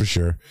 That's for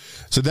sure.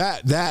 So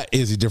that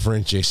is a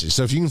differentiation.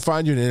 So if you can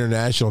find you an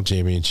international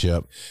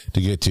championship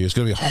to get to, it's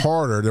going to be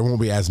harder. There won't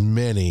be as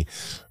many,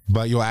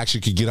 but you'll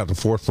actually could get up to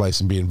fourth place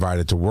and be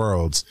invited to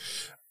Worlds,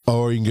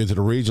 or you can go to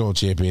the regional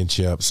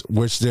championships,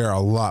 which there are a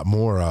lot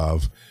more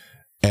of,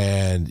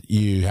 and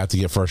you have to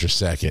get first or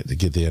second to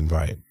get the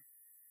invite.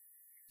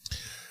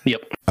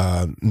 Yep.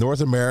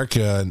 North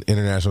America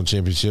International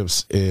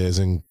Championships is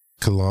in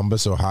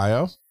Columbus,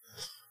 Ohio.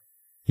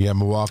 You got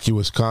Milwaukee,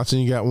 Wisconsin.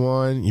 You got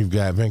one. You've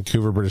got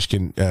Vancouver, British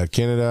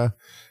Canada,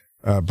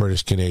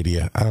 British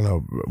Canada. I don't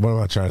know. What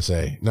am I trying to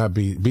say? Not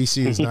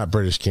BC is not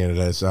British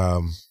Canada. It's I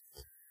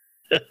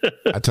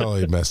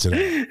totally messed it up.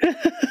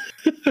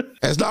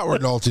 It's not where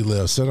Nolte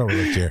lives, so I don't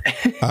really care.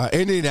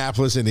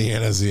 Indianapolis,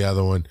 Indiana is the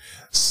other one.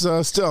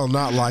 So still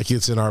not like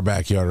it's in our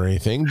backyard or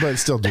anything, but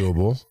it's still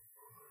doable.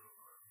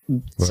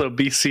 So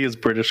BC is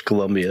British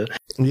Columbia.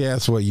 Yeah,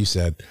 that's what you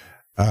said.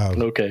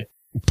 Okay.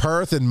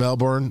 Perth and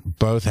Melbourne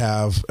both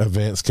have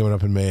events coming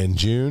up in May and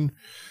June.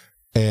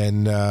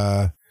 And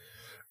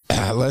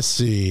let's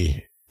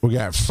see. We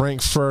got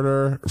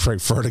Frankfurter,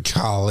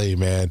 golly,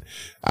 man.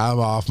 I'm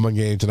off my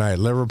game tonight.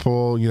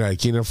 Liverpool, United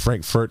Kingdom,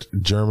 Frankfurt,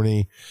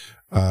 Germany,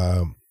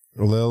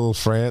 Lille,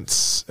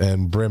 France,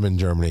 and Bremen,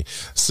 Germany.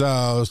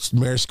 So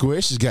Mayor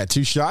Squish has got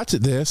 2 shots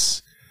at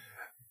this.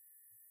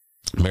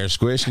 Mayor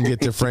Squish can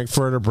get to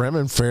Frankfurt or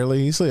Bremen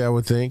fairly easily, I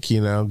would think.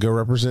 Go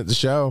represent the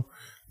show.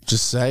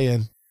 Just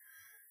saying.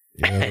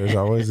 There's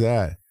always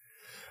that.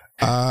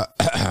 All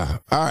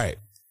right.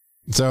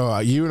 So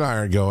you and I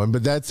are going,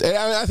 but I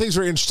think it's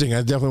very interesting.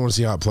 I definitely want to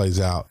see how it plays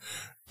out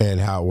and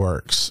how it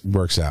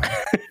works out.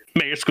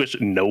 Mayor Squish,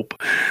 nope.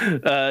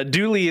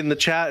 Dooley in the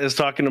chat is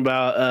talking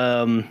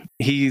about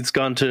he's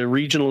gone to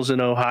regionals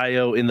in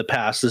Ohio in the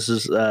past. This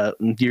is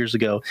years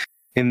ago.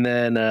 And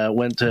then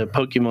went to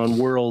Pokemon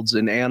Worlds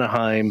in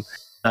Anaheim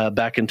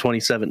back in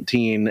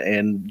 2017,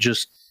 and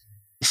just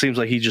seems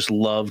like he just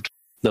loved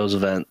those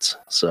events.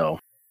 So,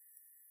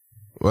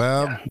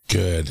 well, yeah.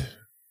 Good.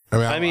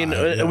 I mean,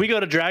 we go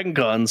to Dragon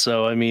Con,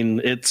 so I mean,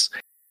 it's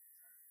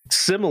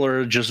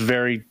similar, just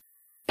very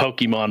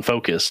Pokemon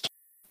focused.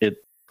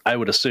 I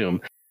would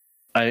assume,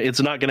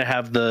 it's not going to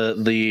have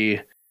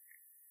the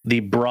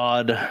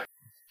broad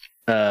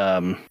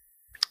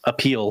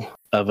appeal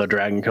of a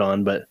Dragon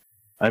Con, but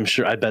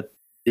I bet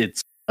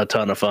it's a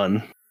ton of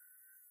fun.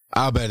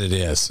 I'll bet it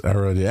is.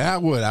 I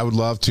would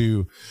love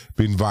to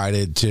be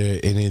invited to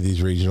any of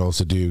these regionals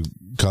to do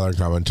color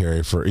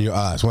commentary for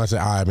us. When I say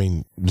I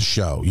mean the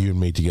show, you and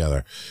me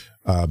together,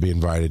 be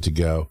invited to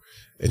go.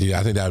 And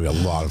I think that would be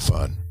a lot of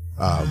fun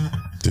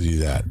to do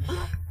that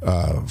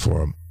for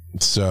them.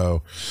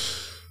 So,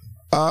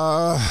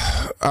 all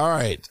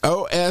right.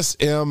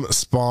 OSM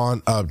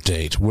spawn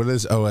update. What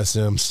does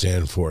OSM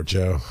stand for,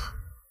 Joe?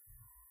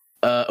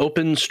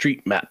 Open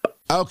Street Map.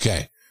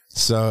 Okay.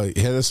 So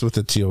hit us with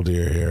the teal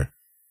deer here.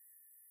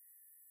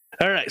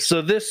 All right.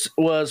 So this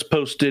was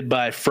posted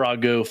by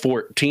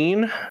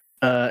Froggo14.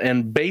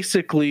 And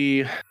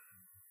basically,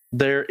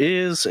 there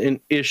is an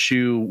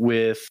issue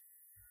with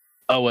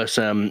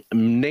OSM,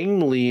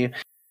 namely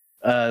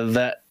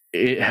that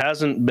it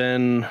hasn't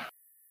been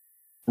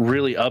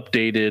really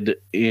updated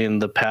in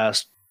the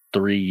past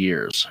 3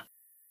 years.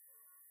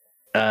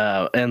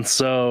 And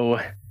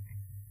so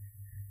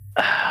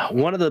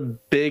one of the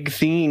big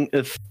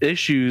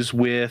issues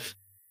with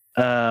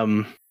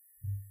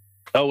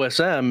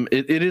OSM,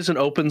 it is an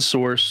open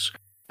source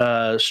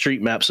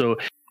street map. So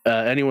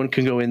anyone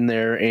can go in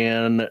there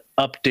and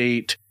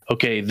update,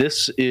 okay,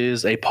 this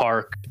is a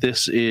park.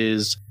 This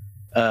is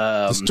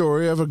the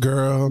story of a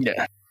girl.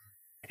 Yeah.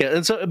 Yeah.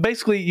 And so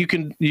basically you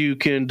can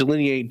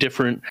delineate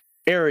different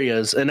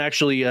areas. And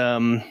actually,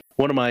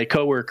 one of my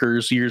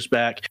coworkers years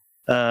back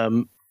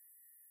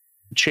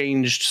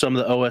changed some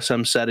of the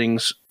OSM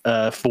settings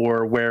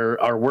for where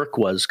our work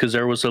was, because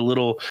there was a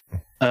little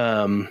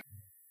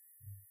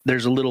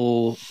there's a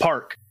little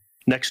park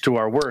next to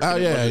our work. Oh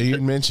yeah,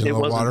 you mentioned a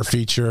water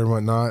feature and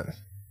whatnot.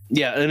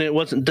 Yeah, and it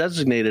wasn't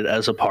designated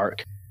as a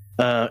park.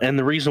 And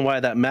the reason why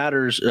that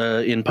matters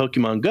in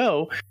Pokemon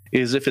Go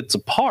is if it's a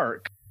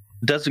park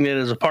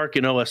designated as a park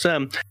in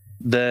OSM,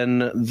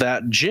 then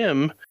that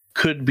gym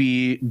could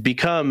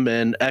become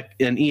an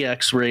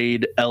EX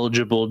raid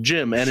eligible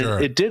gym, and sure.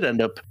 It did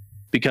end up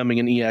becoming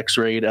an EX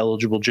raid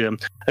eligible gym.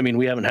 I mean,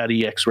 we haven't had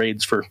EX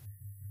raids for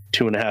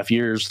 2.5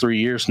 years, 3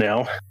 years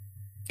now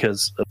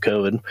because of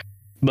COVID,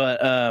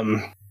 but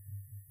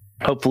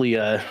hopefully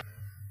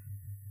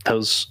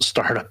those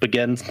start up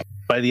again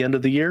by the end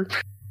of the year.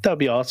 That would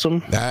be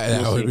awesome.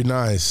 That We'll would see. be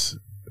nice.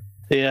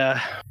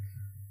 Yeah.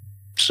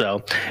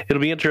 So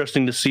it'll be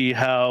interesting to see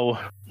how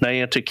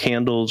Niantic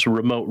handles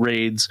remote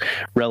raids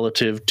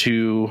relative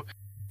to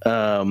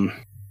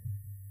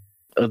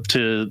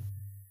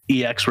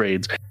EX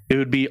raids. It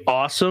would be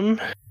awesome.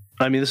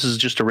 I mean, this is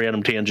just a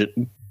random tangent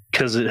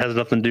because it has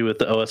nothing to do with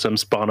the OSM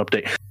spawn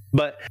update.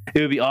 But it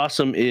would be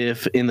awesome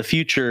if in the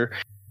future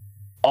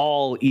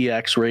all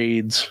EX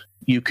raids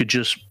you could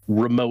just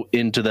remote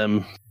into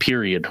them.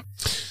 Period.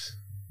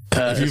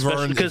 If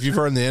you've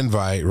earned the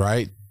invite,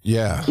 right?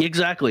 Yeah.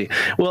 Exactly.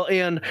 Well,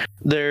 and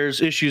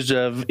there's issues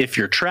of if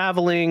you're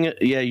traveling,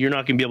 you're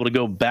not going to be able to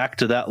go back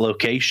to that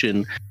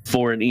location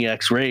for an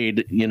EX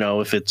raid,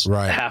 if it's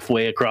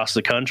halfway across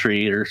the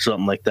country or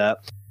something like that.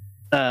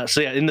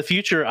 So in the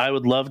future, I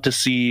would love to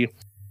see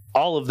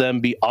all of them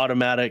be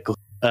automatic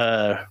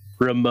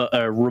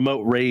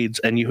remote raids,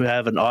 and you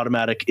have an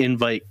automatic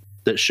invite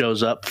that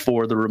shows up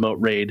for the remote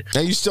raid.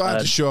 And you still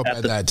have to show up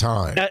at that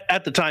time.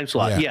 At the time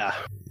slot, yeah.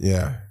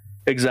 Yeah.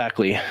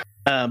 Exactly.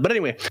 But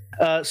anyway,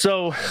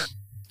 so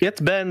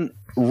it's been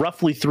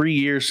roughly 3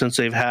 years since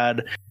they've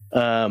had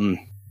an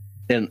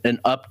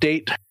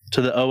update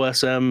to the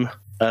OSM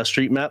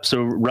street map.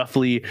 So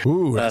roughly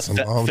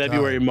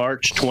February,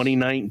 March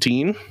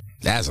 2019.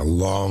 That's a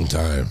long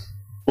time.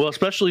 Well,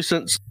 especially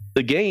since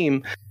the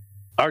game,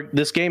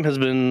 this game has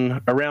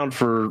been around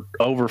for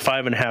over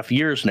 5.5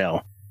 years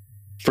now.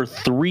 For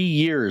 3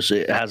 years,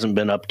 it hasn't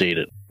been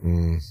updated.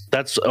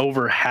 That's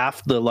over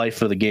half the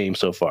life of the game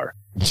so far.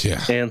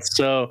 Yeah. And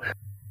so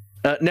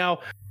now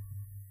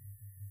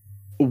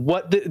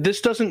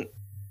this doesn't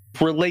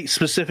relate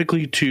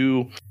specifically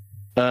to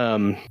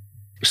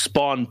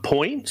spawn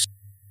points.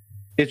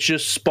 It's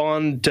just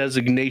spawn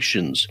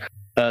designations.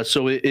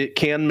 So it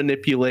can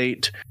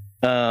manipulate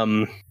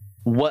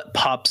what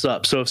pops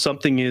up. So if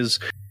something is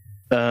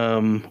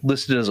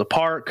listed as a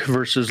park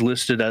versus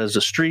listed as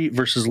a street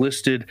versus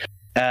listed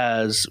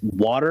as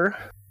water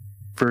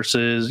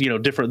versus,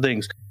 different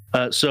things.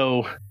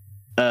 So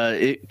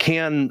it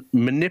can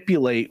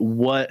manipulate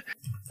what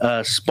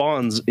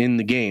spawns in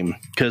the game,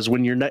 because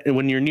when you're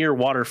near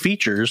water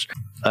features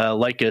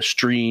like a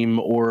stream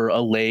or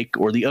a lake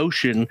or the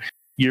ocean,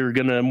 you're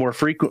gonna more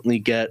frequently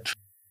get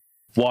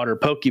water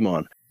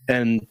Pokemon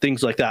and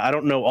things like that. I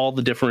don't know all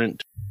the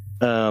different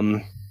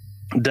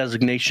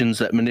designations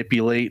that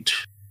manipulate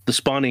the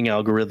spawning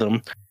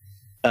algorithm,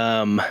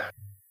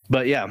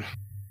 but yeah,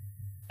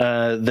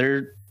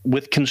 they're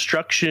with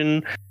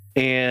construction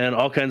and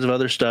all kinds of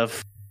other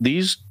stuff.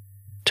 These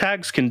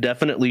tags can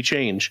definitely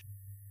change.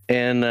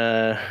 And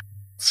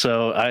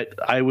so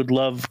I would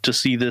love to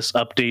see this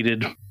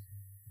updated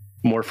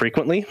more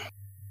frequently.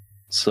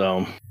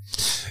 So,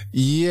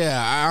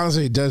 yeah,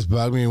 honestly, it does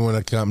bug me when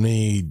a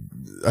company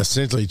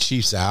essentially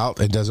cheats out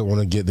and doesn't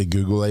want to get the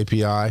Google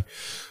API.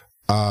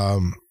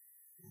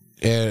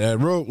 And a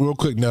real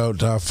quick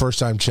note, first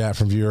time chat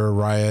from viewer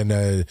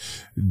Ryan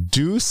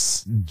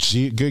Deuce.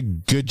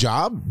 Good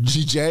job,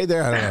 GJ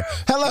there. I don't know.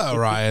 Hello,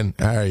 Ryan.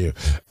 How are you?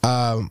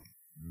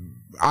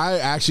 I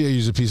actually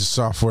use a piece of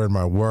software in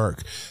my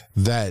work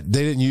that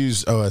they didn't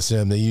use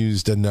OSM. They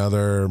used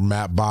another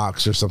map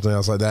box or something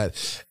else like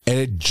that. And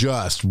it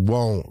just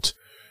won't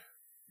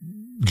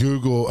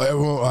geolocate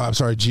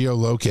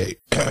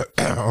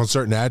on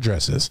certain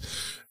addresses.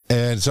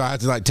 And so I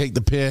had to take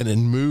the pen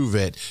and move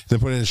it, then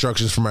put in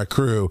instructions for my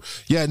crew.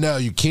 Yeah, no,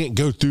 you can't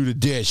go through the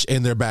ditch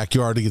in their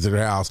backyard to get to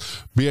their house.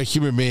 Be a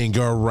human being,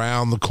 go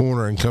around the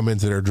corner and come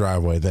into their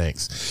driveway.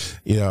 Thanks.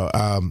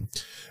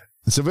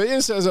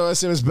 Civilian says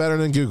OSM is better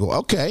than Google.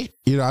 Okay.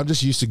 I'm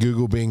just used to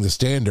Google being the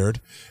standard,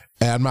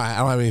 and I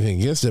don't have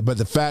anything against it. But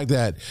the fact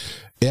that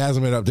it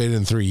hasn't been updated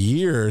in 3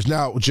 years.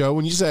 Now, Joe,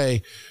 when you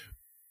say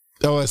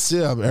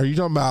OSM, are you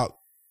talking about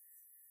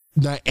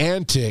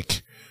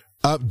Niantic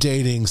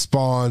updating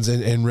spawns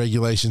and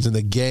regulations in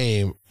the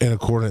game in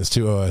accordance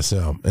to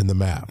OSM in the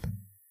map?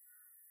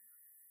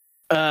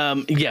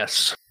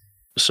 Yes.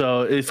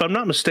 So if I'm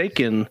not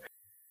mistaken,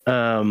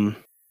 OSM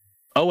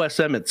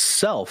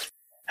itself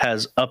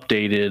has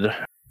updated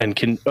and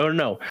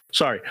OSM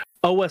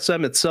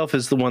itself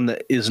is the one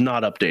that is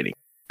not updating,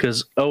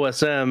 because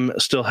OSM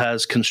still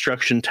has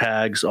construction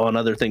tags on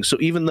other things. So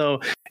even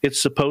though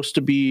it's supposed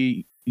to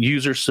be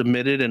user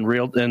submitted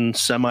and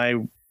semi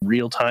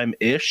real time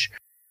ish,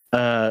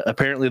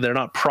 apparently they're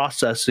not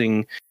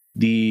processing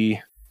the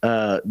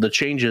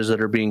changes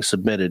that are being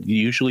submitted.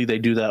 Usually they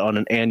do that on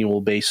an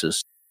annual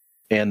basis,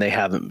 and they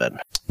haven't been.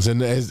 So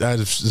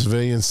as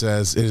Civilian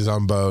says, it is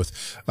on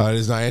both. It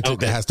is Niantic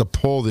that has to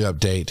pull the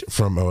update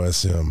from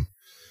OSM.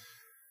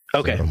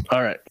 Okay. So,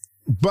 all right.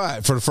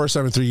 But for the first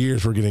time in 3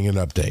 years, we're getting an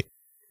update.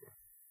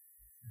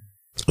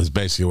 Is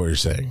basically what you're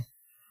saying.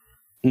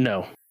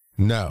 No.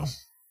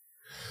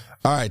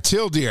 All right,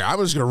 Tildeer. I'm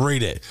just going to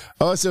read it.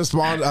 OSM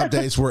spawn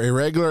updates were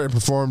irregular and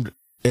performed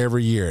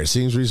every year. It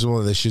seems reasonable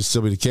that this should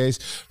still be the case.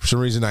 For some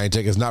reason,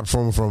 Niantic has not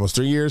performed for almost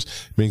 3 years,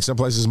 meaning some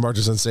places marked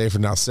as unsafe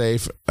and now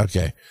safe.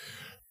 Okay.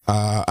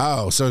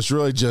 So it's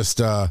really just,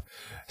 hey,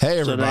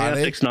 everybody.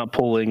 So Niantic's not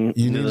pulling.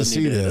 You need to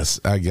see this.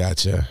 I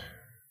gotcha.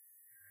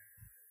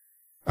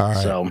 All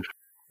right. So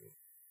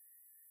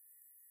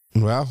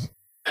Well,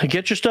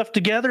 get your stuff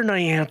together,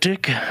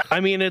 Niantic.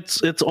 I mean,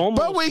 it's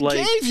almost but we like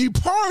gave you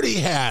party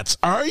hats.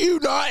 Are you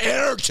not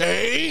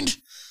entertained?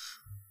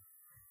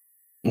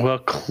 well,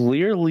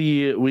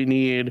 clearly we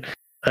need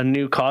a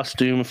new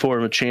costume for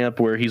Machamp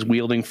where he's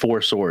wielding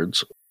 4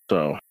 swords.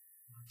 So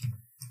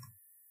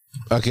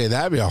Okay,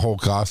 that'd be a whole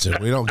costume.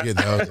 We don't get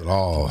those at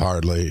all,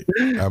 hardly.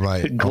 I'm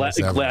like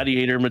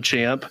Gladiator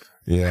Machamp.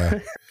 Yeah.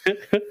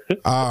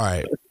 All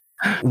right.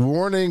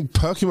 Warning: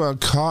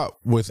 Pokemon caught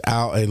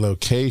without a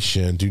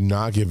location do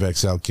not give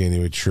XL candy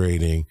with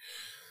trading.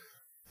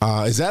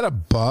 Is that a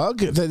bug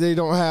that they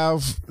don't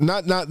have?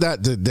 Not that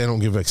they don't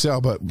give XL,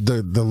 but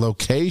the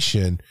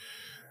location.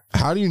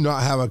 How do you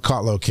not have a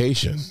caught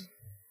location?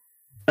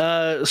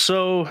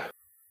 So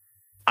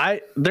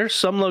there's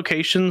some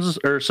locations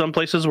or some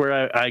places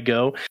where I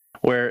go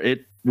where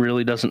it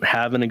really doesn't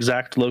have an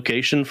exact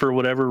location for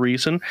whatever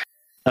reason.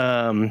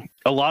 A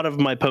lot of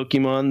my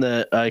Pokemon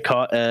that I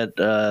caught at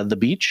the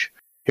beach.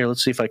 Here,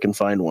 let's see if I can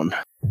find one.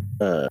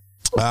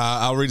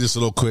 I'll read this a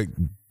little quick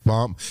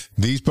bump.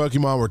 These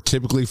Pokemon were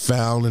typically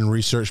found in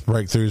research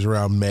breakthroughs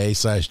around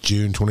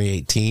May/June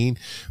 2018.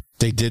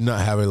 They did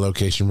not have a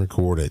location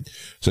recorded.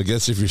 So I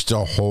guess if you're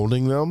still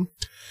holding them,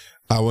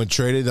 when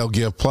traded, they'll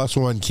give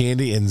 +1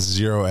 candy and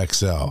 0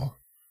 XL.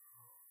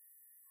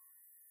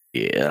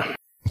 Yeah.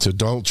 So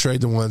don't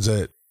trade the ones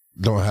that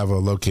don't have a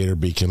locator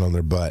beacon on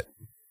their butt.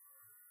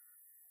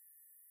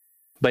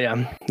 But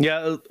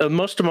yeah.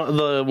 Most of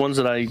the ones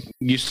that I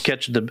used to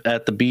catch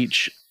at the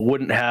beach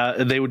wouldn't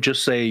have. They would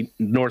just say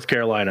North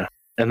Carolina,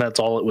 and that's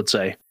all it would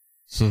say.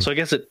 So I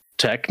guess it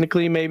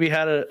technically maybe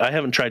had a. I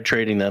haven't tried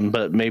trading them,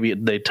 but maybe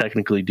they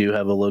technically do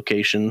have a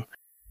location.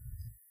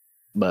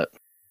 But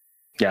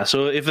yeah,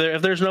 so if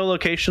there's no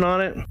location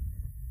on it,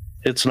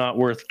 it's not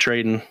worth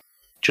trading.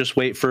 Just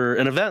wait for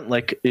an event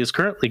like is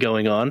currently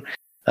going on,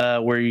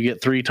 where you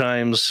get 3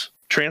 times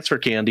transfer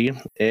candy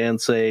and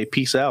say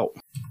peace out.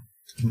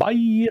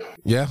 Bye.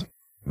 Yeah.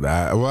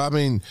 Well, I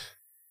mean,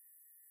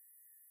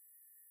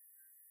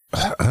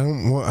 I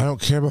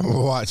don't care about my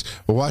watch.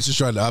 My watch is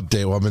trying to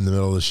update while I'm in the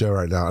middle of the show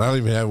right now. I don't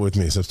even have it with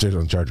me. It's upstairs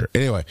on the charger.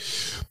 Anyway.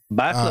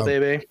 Bye, Flip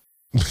baby.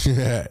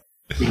 Yeah.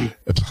 Bye,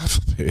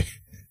 Flip baby.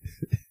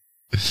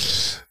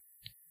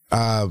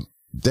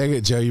 Dang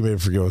it, Joe, you made me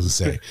forget what I was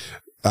going to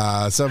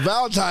say. So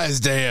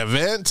Valentine's Day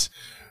event.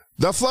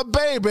 The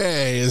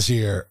Flabébé is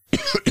here.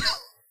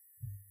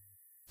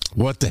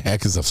 What the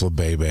heck is a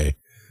Flabébé?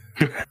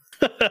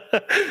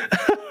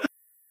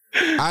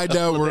 I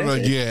know we're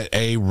going to get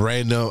a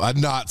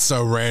not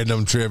so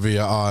random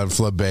trivia on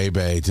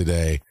Flabébé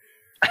today.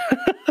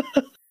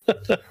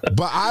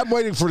 But I'm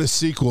waiting for the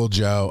sequel,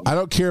 Joe. I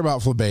don't care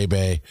about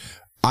Flabébé.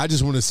 I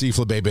just want to see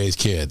Flabébé's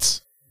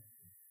kids.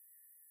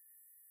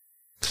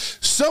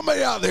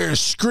 Somebody out there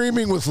is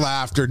screaming with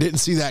laughter. Didn't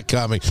see that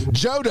coming.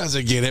 Joe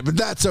doesn't get it, but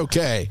that's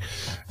okay.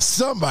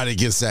 Somebody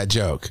gets that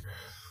joke.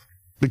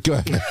 Go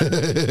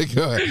ahead.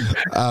 Go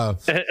ahead.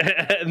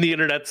 And the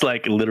internet's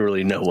like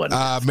literally no one.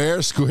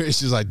 Mayor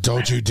Squish is like,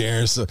 don't you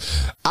dare.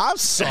 I'm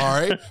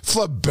sorry.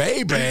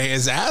 Flabébé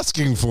is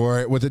asking for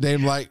it with a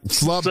name like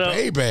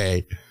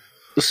Flabébé.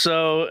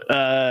 So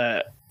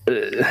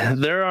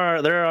there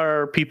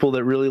are people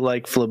that really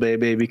like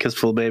Flabébé because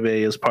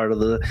Flabébé is part of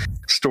the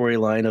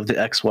storyline of the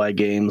XY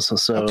games.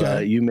 So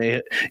Okay. you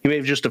may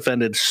have just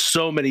offended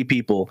so many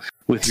people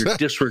with your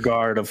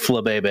disregard of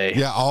Flabébé.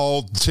 Yeah,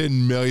 all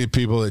 10 million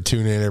people that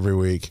tune in every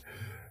week.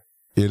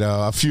 You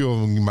know, a few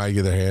of them might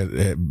get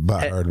their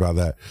butt hurt about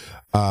that.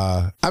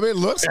 I mean, it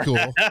looks cool.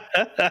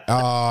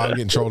 Oh, I'm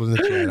getting trolled in the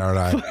chat, aren't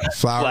I?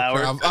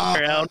 Flower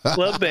crown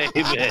Flabébé.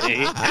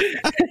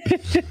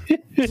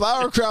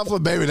 Flower crown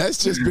Flabébé.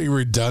 That's just being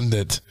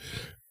redundant.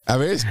 I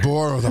mean, it's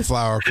boring with a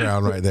flower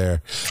crown right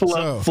there.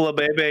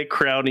 Flabébé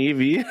crown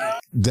Eevee.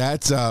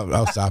 That's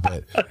stop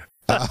it.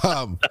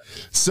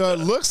 So it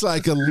looks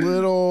like a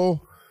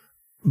little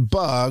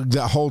bug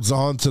that holds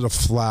on to the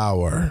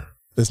flower.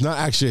 It's not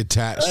actually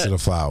attached to the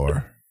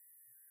flower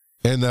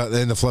in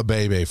the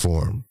Flabébé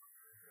form.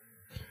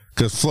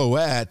 Because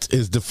Floette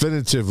is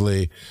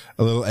definitively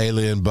a little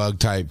alien bug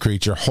type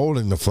creature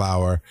holding the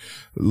flower.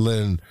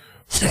 Then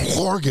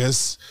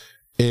Florgus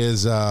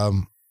is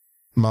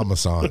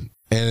Mama-san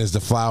and is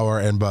the flower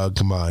and bug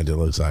combined, it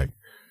looks like.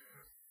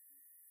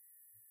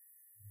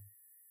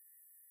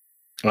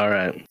 All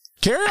right.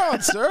 Carry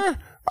on, sir.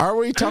 Are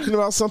we talking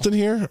about something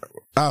here?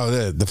 Oh,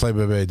 the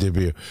Flabébé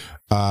debut.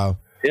 Yeah.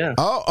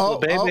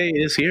 Flabébé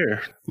is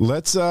here.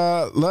 Let's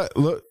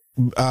look.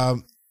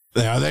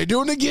 Are they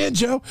doing it again,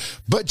 Joe?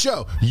 But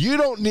Joe, you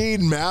don't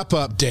need map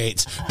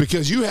updates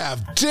because you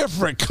have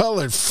different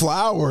colored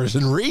flowers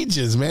and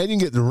regions, man. You can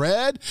get the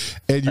red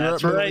in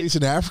Europe, Middle East,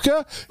 and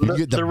Africa. You can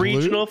get the blue.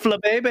 Regional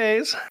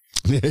Flabébés.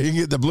 You can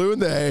get the blue in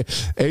the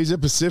Asia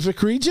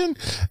Pacific region,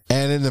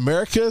 and in the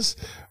Americas,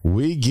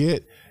 we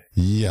get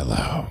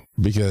yellow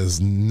because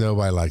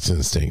nobody likes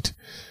Instinct.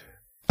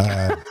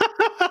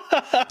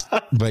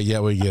 But yeah,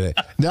 we get it.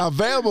 Now,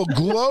 available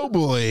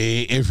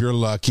globally, if you're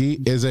lucky,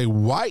 is a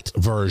white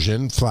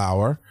version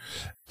flower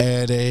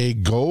and a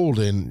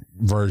golden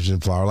virgin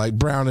flower, like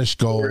brownish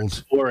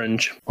gold,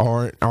 Orange.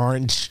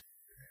 orange.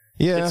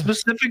 Yeah, It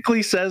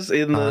specifically says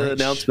in the Orange.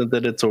 announcement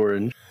that it's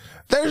orange.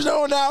 there's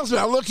no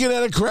announcement. I'm looking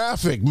at a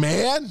graphic,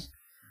 man.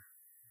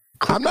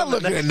 I'm not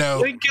looking at no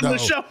Link in the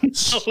show notes.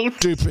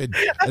 stupid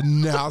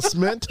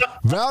announcement.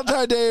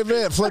 Valentine's Day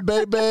event,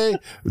 Flabebe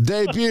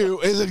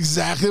debut is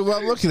exactly what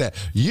I'm looking at.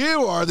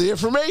 You are the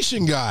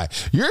information guy.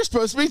 You're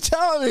supposed to be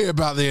telling me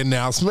about the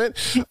announcement.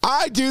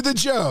 I do the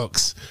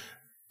jokes.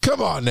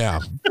 Come on now.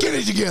 Get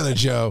it together,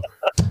 Joe.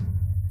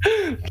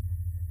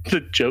 The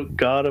joke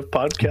god of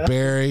podcast.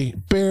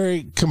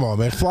 Barry, come on,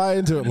 man. Fly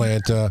into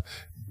Atlanta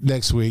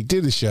next week.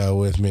 Do the show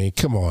with me.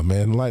 Come on,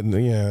 man.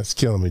 It's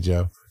killing me,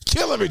 Joe.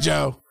 Killing me,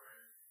 Joe.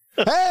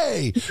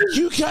 Hey,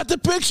 you got the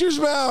pictures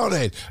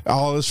mounted.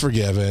 All is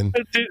forgiven.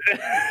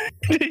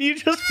 Did you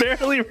just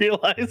barely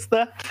realize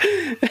that?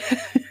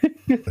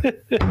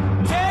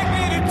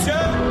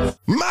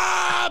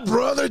 My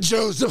brother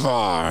Joseph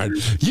Hard,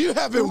 you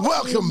have been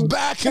welcomed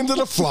back into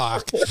the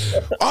flock.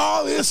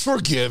 All is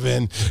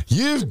forgiven.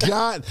 You've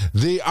got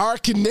the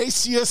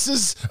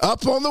Arcanasiuses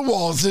up on the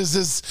walls,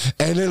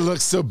 and it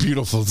looks so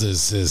beautiful.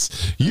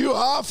 You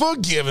are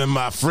forgiven,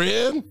 my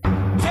friend.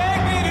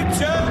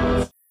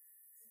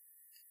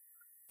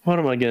 What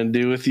am I going to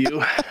do with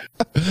you?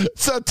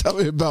 So tell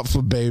me about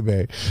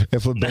Flabebe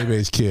and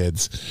Flabebe's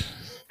kids.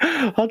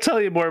 I'll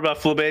tell you more about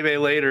Flabebe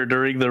later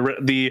during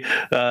the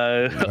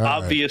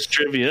obvious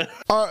trivia.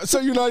 So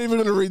you're not even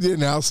going to read the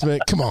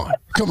announcement? Come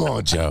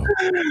on, Joe.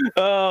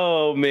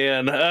 Oh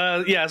man,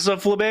 yeah. So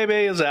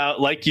Flabebe is out,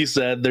 like you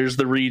said. There's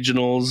the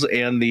regionals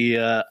and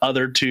the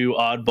other two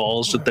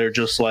oddballs that they're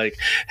just like,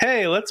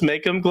 hey, let's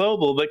make them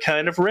global, but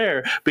kind of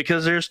rare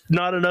because there's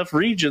not enough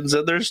regions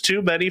and there's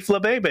too many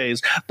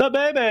Flabebes. The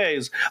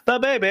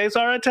babies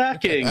are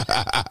attacking.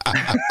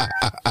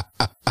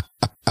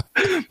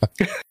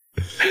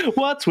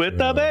 What's with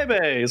the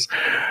babies?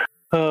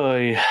 Oh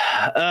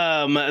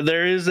yeah.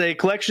 There is a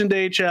collection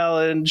day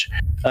challenge.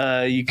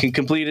 You can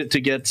complete it to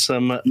get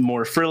some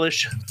more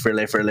frillish.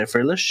 There's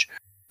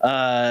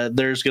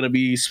going to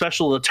be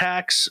special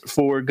attacks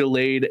for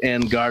Gallade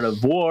and Guard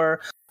of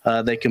War.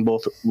 They can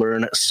both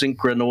learn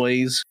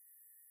Synchronoise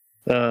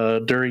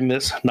during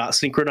this. Not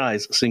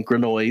synchronize,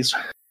 Synchronoise.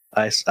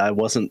 I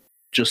wasn't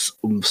just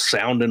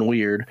sounding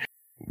weird.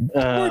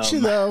 Weren't you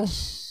though?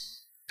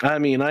 I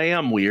mean, I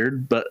am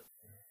weird, but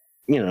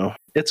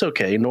it's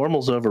okay.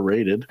 Normal's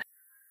overrated,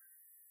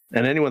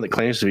 and anyone that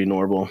claims to be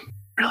normal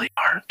really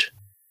aren't.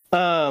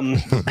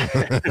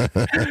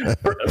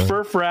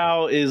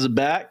 Furfrau is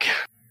back,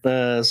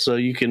 so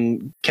you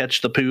can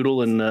catch the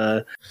poodle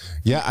and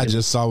yeah, I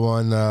just saw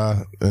one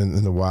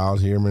in the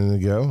wild here a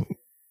minute ago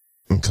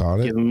and caught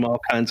it. give him all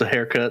kinds of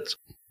haircuts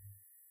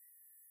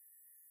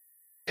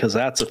because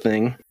that's a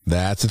thing.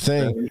 That's a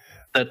thing.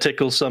 That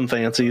tickles some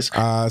fancies.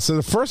 So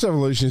the first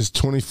evolution is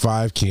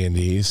 25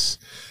 candies.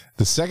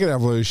 The second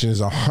evolution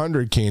is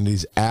 100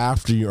 candies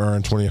after you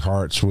earn 20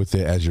 hearts with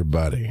it as your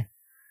buddy.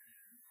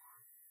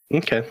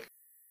 Okay.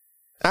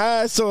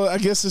 So I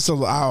guess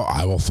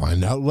I will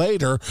find out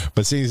later,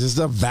 but since it's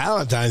a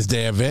Valentine's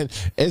Day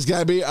event, it's got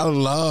to be a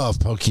love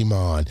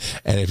Pokemon.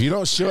 And if you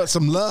don't show it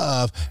some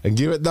love and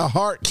give it the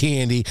heart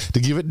candy to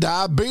give it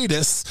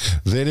diabetes,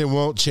 then it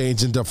won't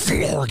change into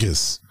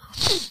Florgus.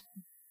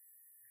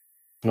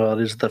 Well,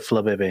 it is the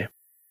Flabebe.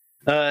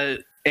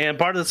 And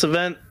part of this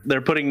event, they're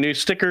putting new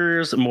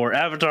stickers, more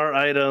avatar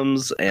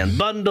items, and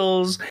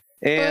bundles.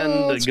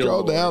 And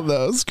scroll down,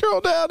 though. Scroll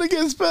down. It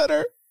gets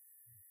better.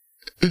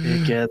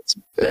 It gets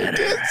better. It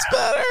gets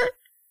better.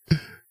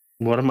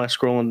 What am I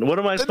scrolling? What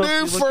am I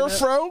supposed to be looking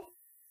at? Furfrau?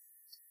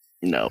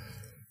 No.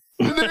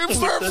 The new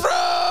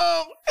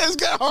Furfrau! It's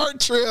got heart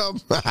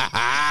trim.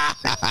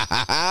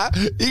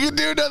 You can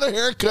do another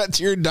haircut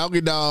to your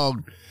doggy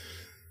dog.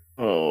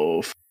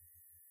 Oh,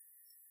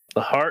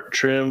 the heart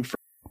trim.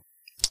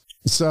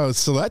 So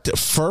select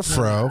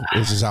Furfrau,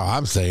 which is how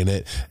I'm saying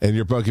it, in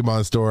your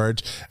Pokemon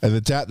storage, and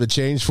then tap the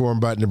change form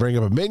button to bring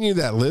up a menu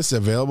that lists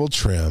available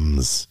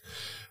trims.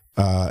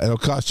 It'll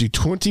cost you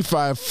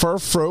 25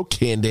 Furfrau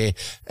candy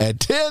and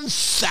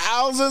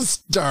 10,000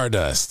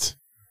 Stardust.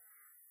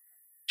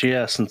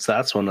 Yeah, since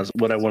that's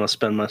what I want to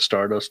spend my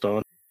Stardust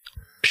on.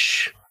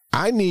 Psh.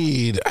 I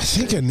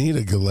think I need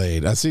a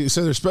Gallade. I see.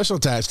 So there's special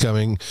attacks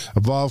coming.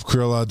 Evolve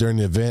Krilla during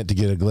the event to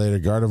get a Gallade or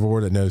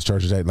Gardevoir that knows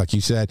charge attack, like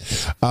you said.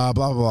 Blah,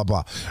 blah, blah,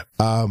 blah.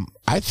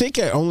 I think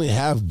I only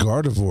have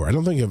Gardevoir. I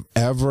don't think I've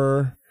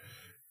ever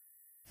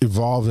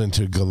evolved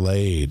into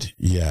Gallade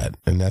yet.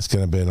 And that's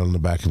going to be on the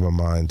back of my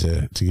mind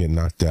to get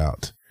knocked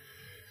out.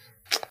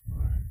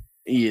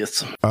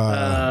 Yes.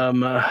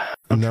 I'm trying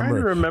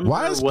to remember.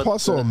 Why is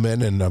Plusle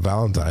Menon a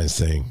Valentine's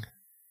thing?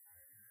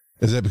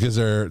 Is that because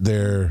they're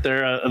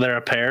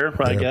a pair?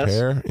 I guess. A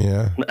pair,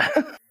 yeah.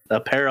 A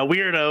pair of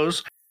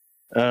weirdos.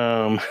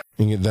 You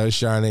can get those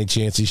shiny,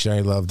 Chansey,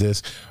 shiny, love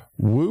this.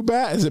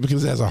 Woobat, is it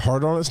because it has a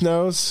heart on its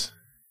nose?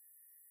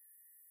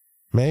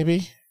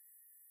 Maybe.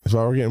 That's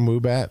why we're getting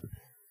Woobat.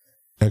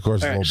 And of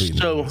course, right, Volbeat.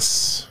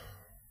 so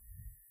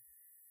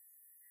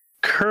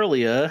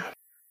Kirlia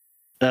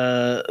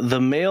The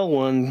male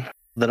one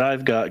that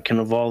I've got can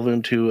evolve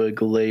into a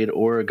Glade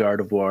or a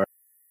Gardevoir,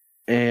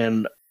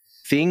 and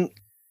think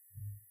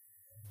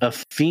a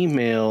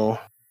female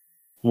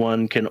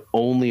one can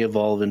only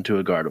evolve into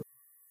a Gardevoir.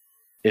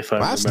 If I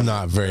That's remember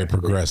not very correctly.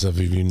 progressive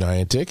of you,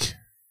 Niantic.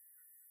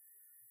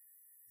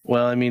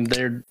 Well, I mean,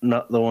 they're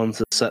not the ones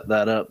that set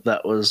that up.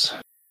 That was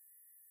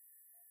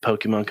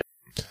Pokemon.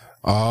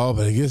 Oh,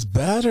 but it gets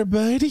better,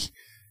 buddy.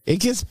 It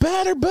gets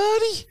better,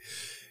 buddy.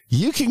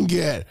 You can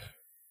get,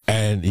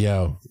 and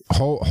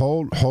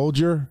hold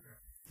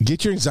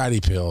get your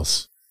anxiety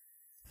pills,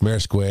 Mare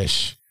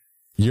Squish.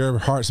 Your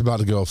heart's about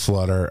to go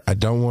flutter. I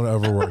don't want to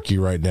overwork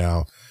you right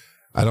now.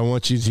 I don't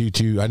want you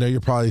to, I know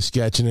you're probably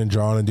sketching and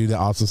drawing and do the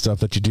awesome stuff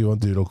that you do on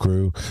Doodle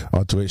Crew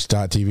on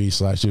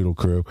twitch.tv/Doodle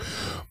Crew.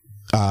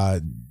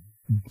 But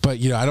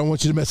I don't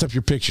want you to mess up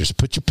your pictures.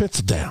 Put your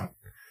pencil down.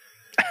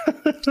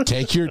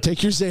 Take your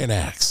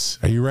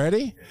Xanax. Are you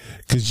ready?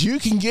 Because you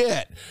can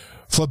get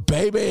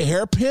Flabebe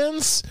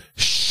hairpins,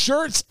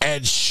 shirts,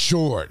 and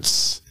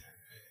shorts.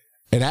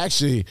 And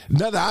actually,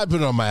 not that I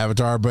put it on my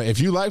avatar, but if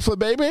you like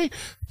Flabebe,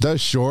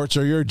 those shorts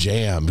are your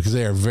jam because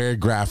they are very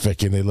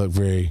graphic and they look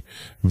very,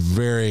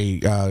 very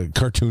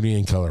cartoony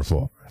and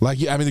colorful. Like,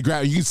 I mean, you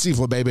can see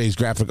Flabebe's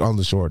graphic on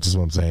the shorts, is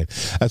what I'm saying,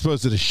 as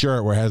opposed to the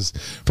shirt where it has,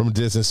 from a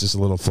distance, just a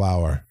little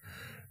flower.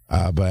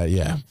 But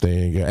yeah, there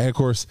you go. And of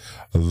course,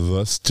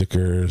 the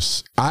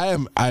stickers.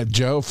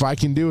 Joe, if I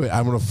can do it,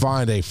 I'm going to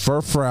find a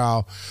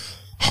Furfrou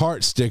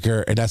heart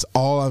sticker, and that's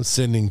all I'm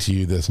sending to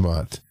you this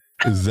month,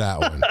 is that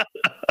one.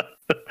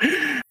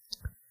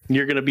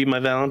 You're going to be my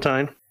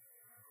Valentine?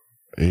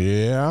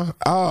 Yeah.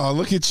 Oh,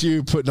 look at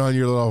you putting on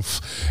your little.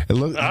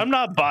 I'm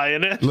not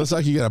buying it. Looks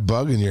like you got a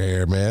bug in your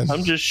hair, man.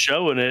 I'm just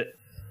showing it.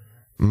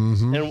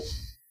 Mm-hmm. And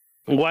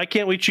why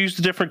can't we choose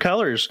the different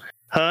colors?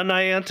 Huh,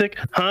 Niantic?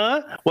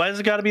 Huh? Why has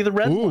it got to be the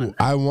red one?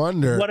 I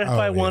wonder. What if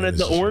I wanted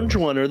the orange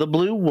one or the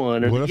blue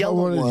one or what the if yellow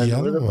I wanted one? the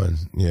yellow one?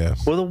 Yeah.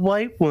 Or the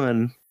white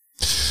one?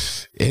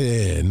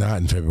 Not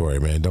in February,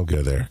 man. Don't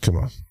go there. Come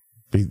on.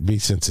 Be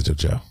sensitive,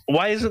 Joe.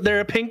 Why isn't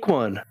there a pink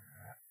one?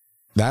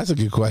 That's a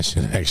good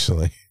question,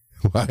 actually.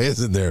 Why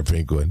isn't there a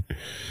pink one?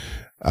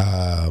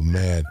 Oh,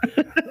 man.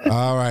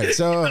 All right.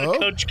 So,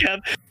 Coach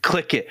Kev,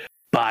 click it.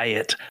 Buy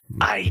it.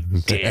 I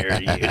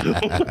dare you.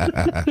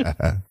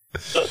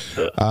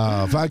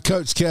 Find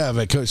Coach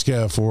Kev at Coach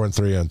Kev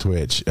 413 on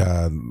Twitch.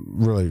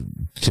 Really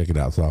check it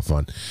out. It's a lot of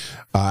fun.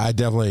 I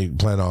definitely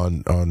plan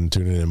on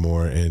tuning in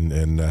more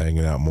and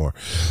hanging out more.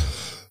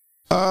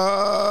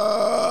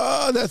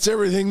 That's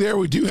everything there.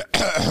 We do.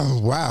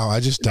 Wow,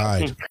 I just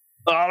died.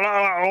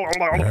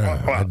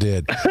 Yeah, I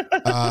did.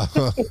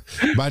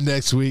 By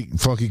next week,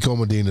 Funky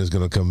Comedina is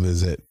going to come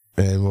visit,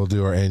 and we'll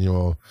do our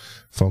annual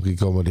Funky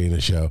Comedina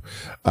show.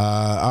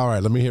 All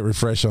right, let me hit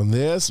refresh on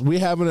this. We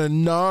have an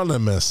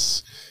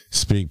anonymous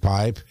speak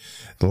pipe.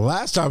 The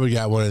last time we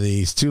got one of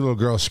these, two little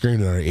girls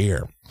screamed in our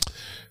ear.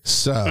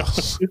 So,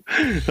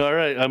 all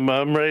right,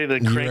 I'm ready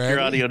to crank your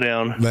audio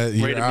down.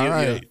 All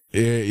right,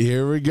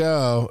 here we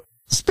go.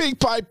 Speak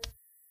pipe.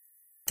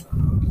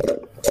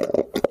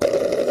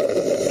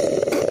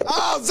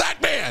 Oh, Zach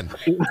Man!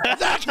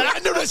 Zach Man, I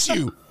know that's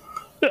you.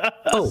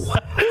 Oh,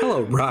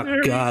 hello, rock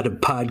god of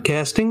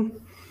podcasting.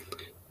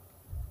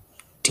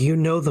 Do you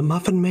know the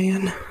Muffin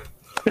Man?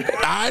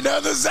 I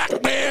know the Zach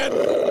Man.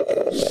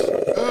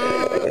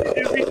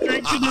 Is he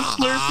drinking his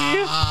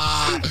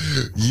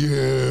Slurpee?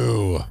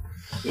 You.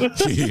 I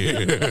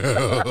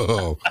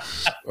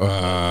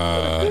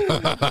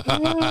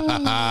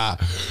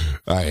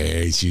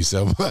hate you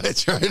so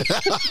much right now.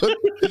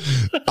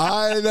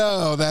 I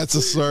know that's a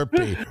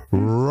Slurpee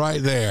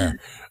right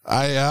there.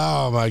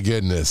 Oh my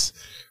goodness,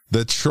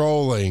 the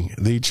trolling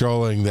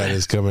that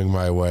is coming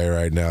my way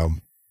right now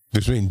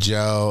between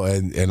Joe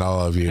and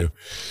all of you.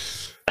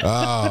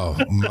 Oh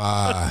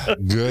my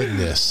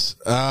goodness.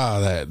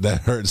 Oh,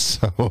 that hurts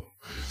so.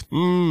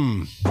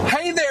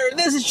 Hey there,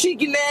 this is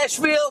Cheeky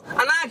Nashville,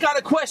 and I got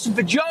a question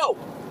for Joe.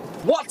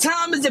 What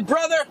time is it,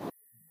 brother?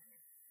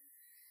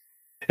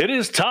 It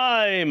is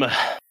time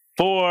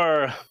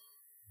for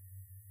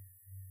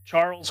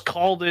Charles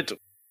called it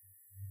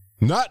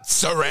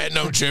Nuts or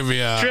random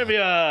trivia.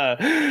 Trivia.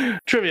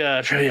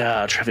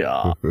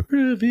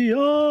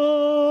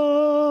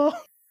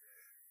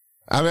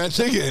 I mean, I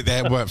think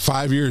that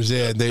 5 years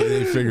in,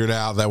 they figured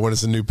out that when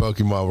it's a new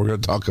Pokemon, we're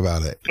going to talk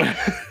about it.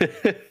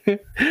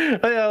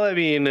 Well, I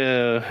mean,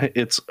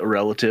 it's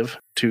relative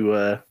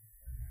to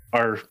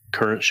our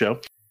current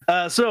show.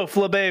 So,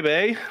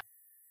 Flabebe,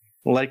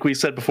 like we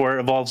said before,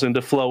 evolves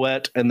into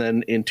Floette and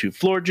then into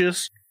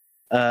Florges.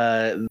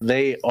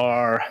 They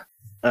are,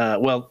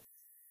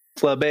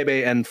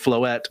 Flabebe and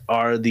Floette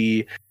are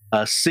the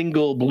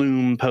single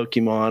bloom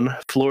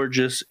Pokemon.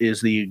 Florges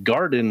is the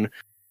garden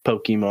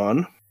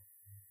Pokemon.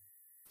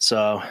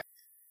 So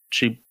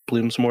she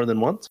blooms more than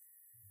once,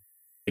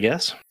 I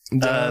guess.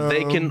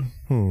 They can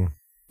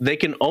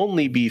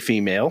only be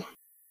female.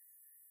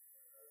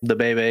 The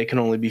Bebe can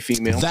only be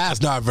female.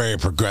 That's not very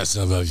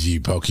progressive of you,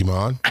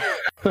 Pokemon.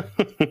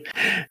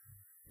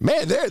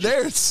 Man,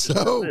 they're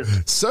so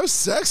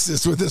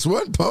sexist with this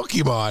one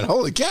Pokemon.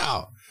 Holy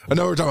cow. I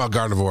know we were talking about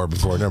Gardevoir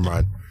before. Never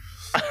mind.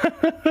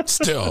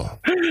 Still.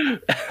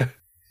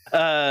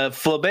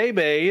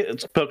 Flabebe,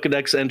 its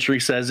Pokedex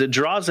entry says it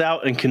draws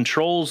out and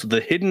controls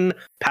the hidden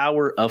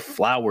power of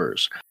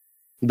flowers.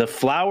 The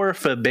flower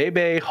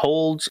Flabebe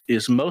holds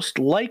is most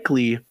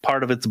likely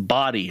part of its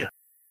body.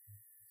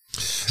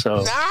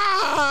 So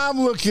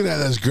I'm looking at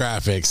those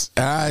graphics.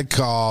 I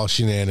call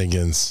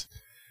shenanigans.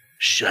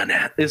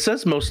 It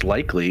says most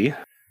likely.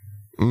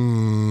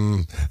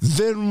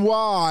 Then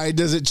why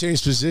does it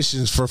change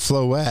positions for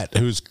Floette,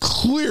 who's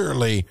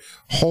clearly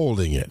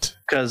holding it?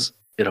 Because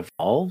it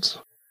evolves.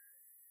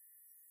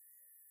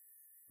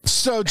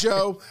 So,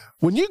 Joe,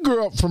 when you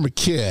grew up from a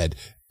kid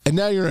and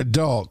now you're an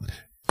adult,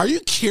 are you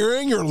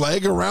carrying your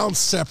leg around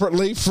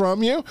separately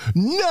from you?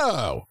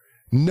 No,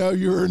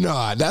 you're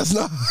not. That's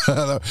not.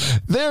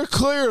 They're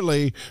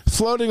clearly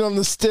floating on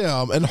the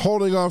stem and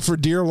holding on for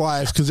dear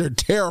life because they're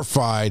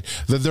terrified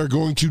that they're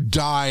going to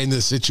die in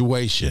this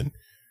situation.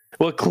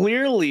 Well,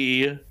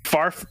 clearly,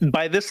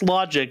 by this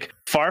logic,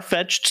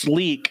 Farfetched's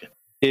leak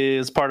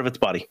is part of its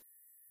body.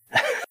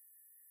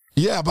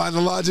 Yeah, by the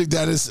logic,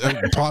 that is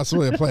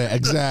possibly a play.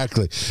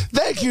 Exactly.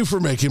 Thank you for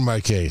making my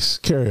case.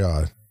 Carry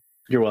on.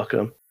 You're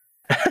welcome.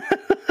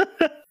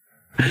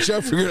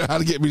 Joe figured out how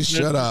to get me to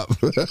shut up.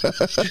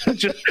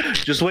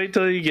 just wait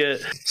till you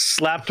get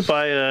slapped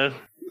by a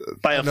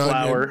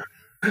flower,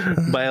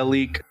 by a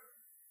leak.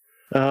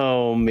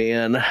 Oh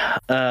man.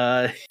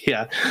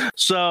 Yeah.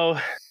 So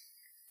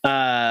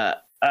I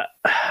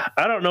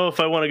don't know if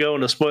I want to go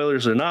into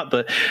spoilers or not,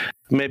 but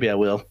maybe I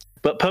will.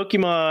 But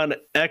Pokemon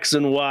X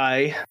and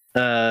Y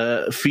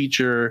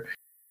feature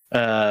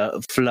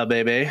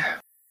Flabebe.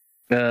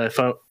 If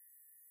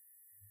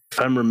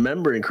I'm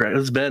remembering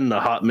correctly, it's been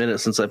a hot minute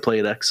since I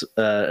played X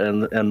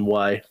and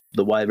Y,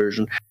 the Y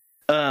version.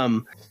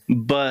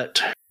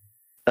 But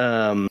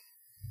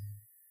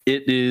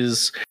it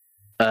is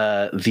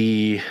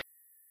the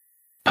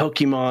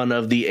Pokemon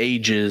of the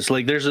ages.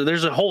 Like there's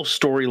a whole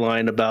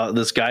storyline about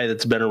this guy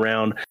that's been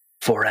around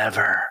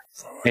forever,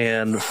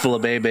 and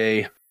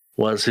Flabebe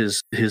was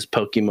his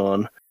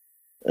Pokemon.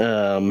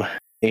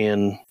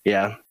 And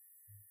yeah,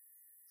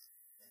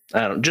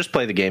 I don't just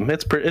play the game.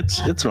 It's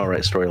an all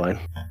right storyline.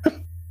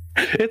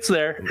 It's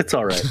there. It's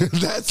all right.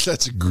 That's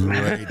such a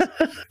great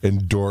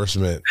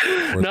endorsement.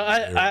 No,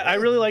 I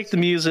really liked the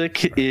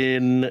music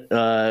in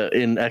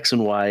X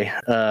and Y.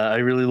 I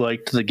really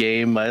liked the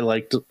game.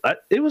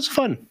 It was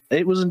fun.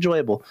 It was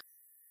enjoyable,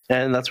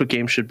 and that's what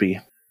games should be.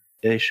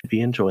 They should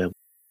be enjoyable.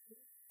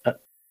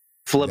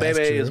 Flabebe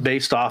is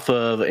based off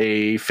of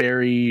a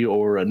fairy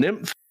or a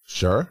nymph.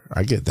 Sure,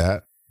 I get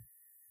that.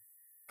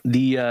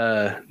 The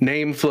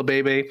name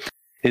Flabebe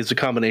is a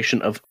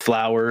combination of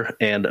flower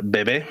and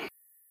bebe.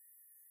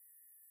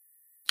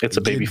 It's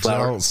a baby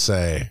flower. Don't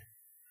say.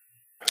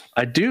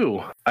 I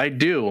do. I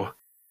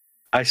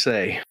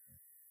say.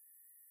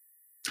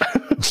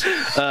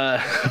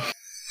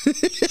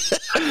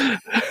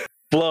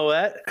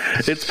 Floette,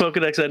 its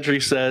Pokedex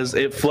entry says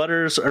it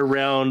flutters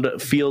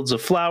around fields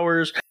of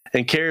flowers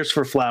and cares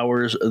for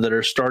flowers that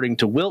are starting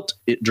to wilt.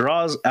 It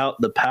draws out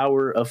the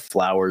power of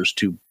flowers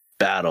to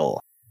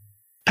battle.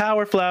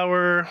 Power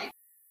flower.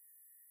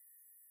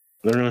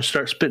 They're going to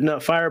start spitting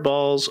out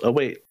fireballs. Oh,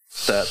 wait.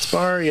 That's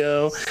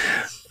Mario.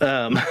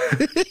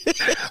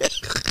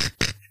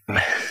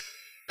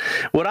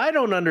 What I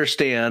don't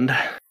understand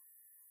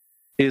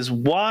is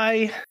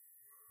why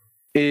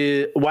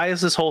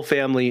is this whole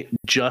family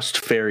just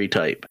fairy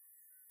type?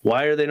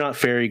 Why are they not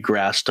fairy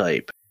grass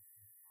type?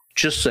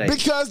 Just saying.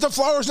 Because the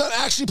flower's not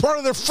actually part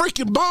of their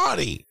freaking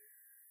body.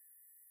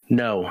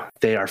 No,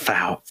 they are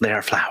They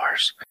are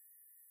flowers.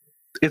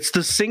 It's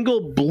the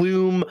single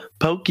bloom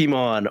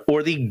Pokemon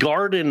or the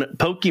garden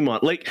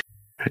Pokemon. Like,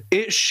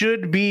 it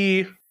should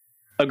be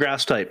a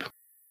grass type.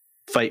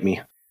 Fight me.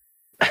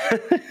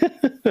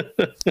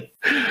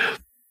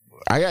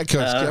 I got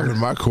Coach Kevin in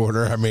my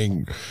corner. I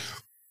mean,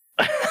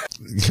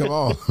 come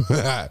on.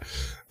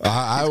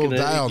 I will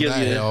die on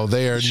that hill.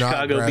 They are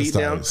Chicago not grass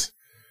types.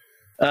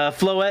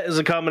 Floette is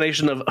a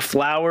combination of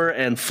flower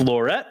and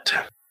florette.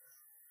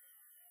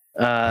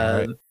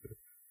 Right.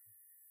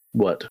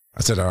 What?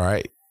 I said, all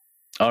right.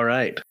 All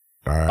right.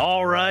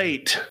 All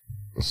right.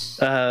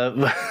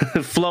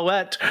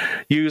 Floette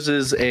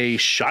uses a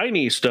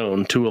shiny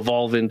stone to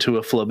evolve into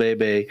a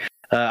Flabebe.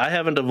 I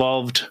haven't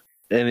evolved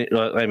any.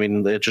 I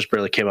mean, it just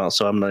barely came out,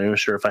 so I'm not even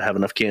sure if I have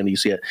enough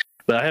candies yet.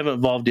 But I haven't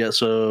evolved yet,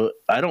 so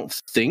I don't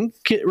think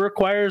it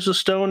requires a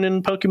stone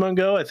in Pokemon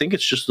Go. I think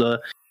it's just the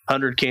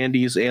 100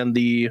 candies and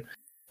the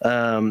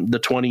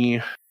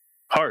 20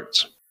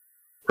 hearts,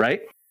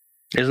 right?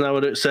 Isn't that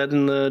what it said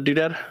in the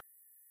doodad?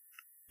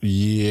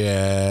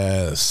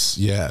 Yes.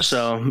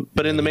 So,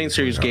 but in the main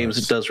series games,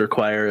 it does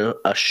require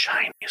a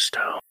shiny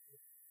stone.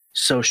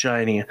 So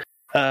shiny.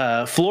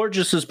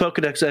 Florges'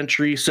 Pokedex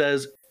entry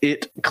says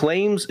it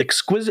claims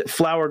exquisite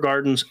flower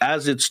gardens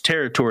as its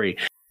territory,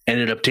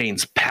 and it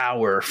obtains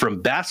power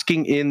from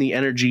basking in the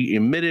energy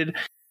emitted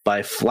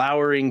by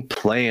flowering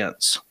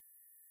plants.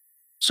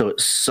 so it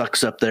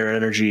sucks up their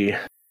energy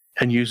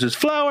and uses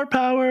flower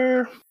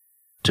power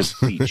to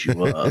beat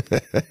you up.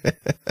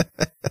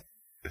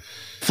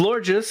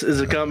 Florges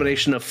is a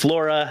combination of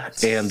Flora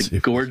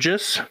and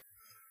Gorgeous,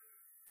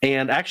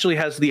 and actually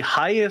has the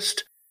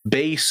highest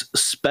base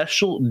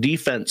special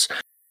defense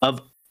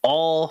of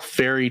all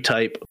fairy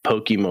type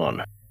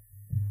Pokemon.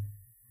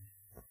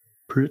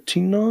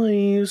 Pretty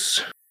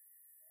nice.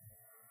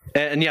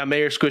 And yeah,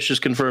 Mayor Squish is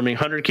confirming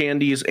 100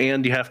 candies,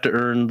 and you have to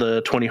earn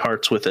the 20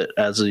 hearts with it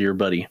as your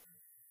buddy.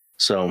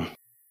 So,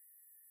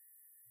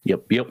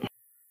 yep.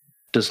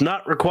 Does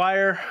not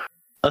require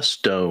a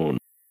stone.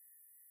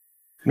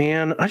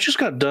 Man, I just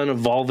got done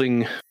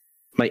evolving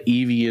my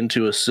Eevee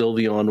into a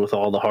Sylveon with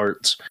all the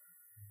hearts.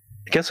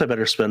 I guess I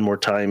better spend more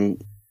time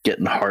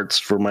getting hearts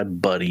for my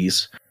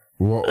buddies.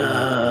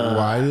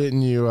 Why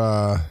didn't you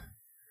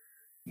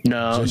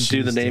no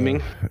do the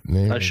naming?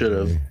 I should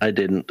have. I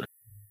didn't.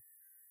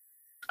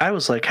 I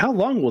was like, how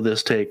long will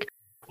this take?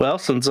 Well,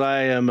 since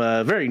I am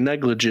very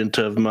negligent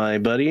of my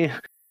buddy,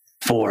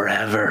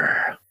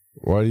 forever.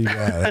 What do you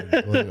got?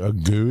 A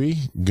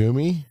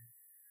Goomy?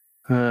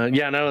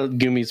 Yeah, no,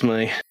 Gummy's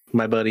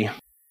my buddy.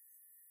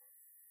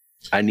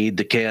 I need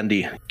the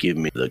candy. Give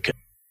me the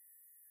candy.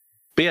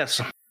 But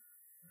yes,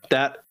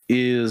 that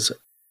is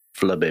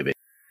Flababy.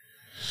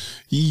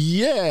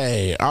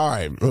 Yay! All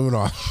right, moving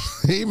on.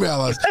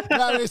 Email us.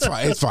 No,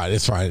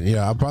 it's fine.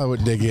 Yeah, I probably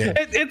wouldn't dig in.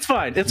 It's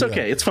fine. It's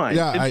okay. It's fine.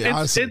 Yeah,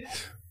 honestly,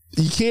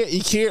 you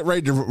can't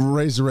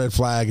raise the red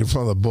flag in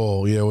front of the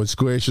bull. You know, when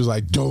Squish was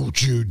like, "Don't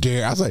you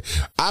dare!" I was like,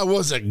 I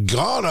wasn't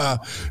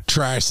gonna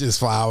trash this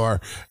flower.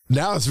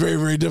 Now it's very,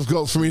 very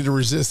difficult for me to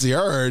resist the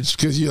urge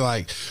because you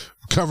like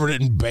covered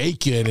it in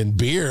bacon and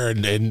beer,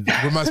 and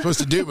what am I supposed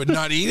to do but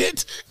not eat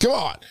it? Come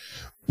on.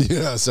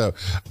 So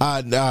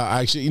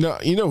actually,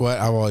 you know what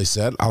I've always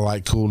said, I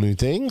like cool new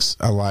things.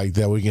 I like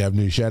that we can have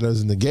new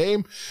shadows in the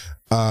game.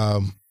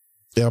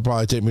 It'll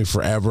probably take me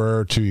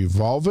forever to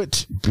evolve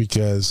it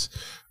because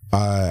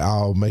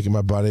I'll make it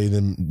my buddy and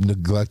then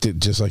neglect it,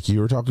 just like you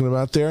were talking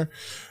about there.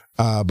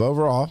 But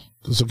overall,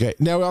 it's okay.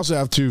 Now we also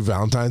have 2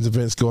 Valentine's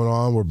events going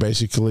on where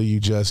basically you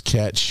just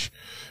catch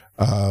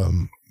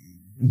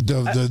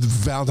the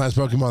Valentine's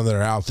Pokemon that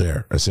are out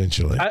there,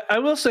 essentially. I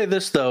will say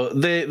this though,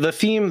 the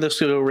theme this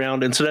go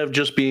around, instead of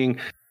just being,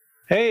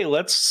 hey,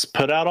 let's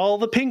put out all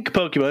the pink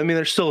Pokemon. I mean,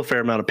 there's still a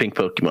fair amount of pink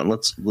Pokemon.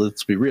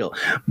 Let's be real,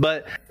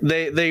 but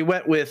they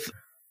went with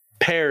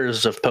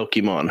pairs of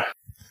Pokemon,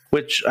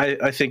 which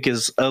I think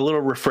is a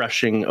little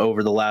refreshing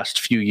over the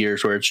last few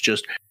years, where it's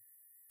just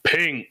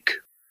pink.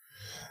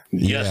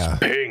 Yes,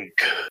 pink.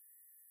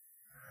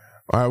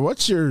 All right,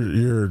 what's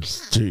your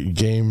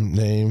game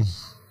name?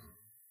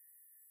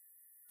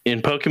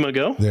 In Pokemon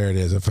Go? There it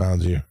is. I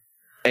found you.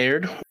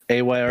 Ayrd.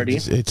 A-Y-R-D.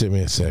 It took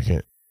me a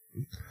second.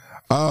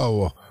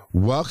 Oh,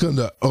 welcome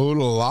to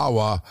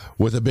Odalawa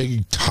with a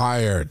big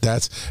tire.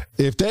 That's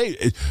if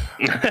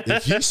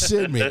you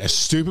send me a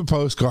stupid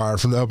postcard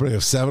from the opening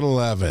of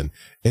 7-Eleven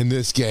in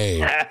this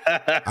game,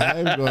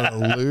 I'm going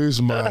to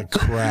lose my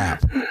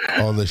crap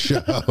on the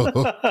show.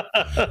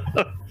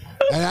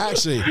 And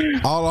actually,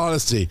 all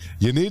honesty,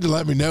 you need to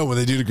let me know when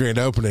they do the grand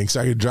opening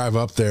so I can drive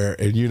up there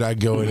and you and I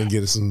go in and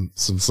get some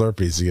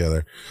Slurpees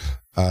together.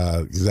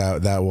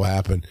 That will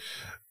happen.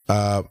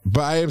 But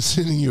I am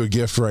sending you a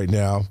gift right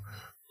now.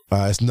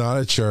 It's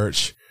not a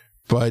church,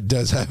 but it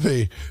does have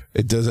a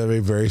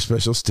very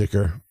special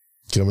sticker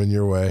coming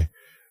your way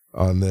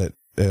on that.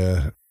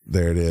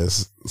 There it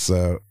is.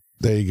 So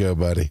there you go,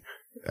 buddy.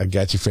 I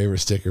got your favorite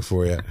sticker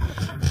for you.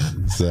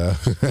 So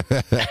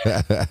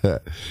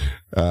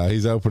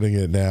he's opening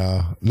it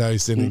now. Now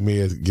he's sending me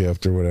a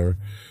gift or whatever.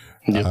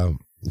 Yep.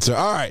 So,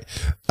 all right.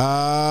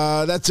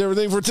 That's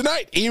everything for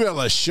tonight. Email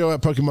us,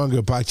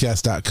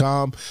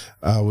 show@PokemonGoPodcast.com.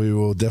 We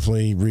will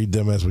definitely read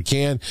them as we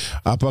can.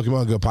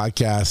 Pokemon Go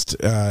Podcast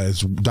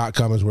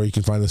 .com is where you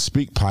can find the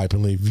speak pipe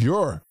and leave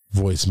your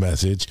voice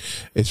message.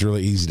 It's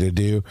really easy to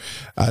do.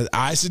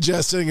 I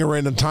suggest setting a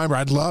random timer.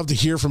 I'd love to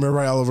hear from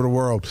everybody all over the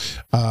world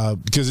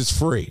because it's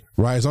free,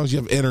 right? As long as you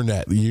have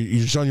internet,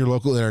 you're just on your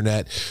local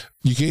internet.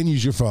 You can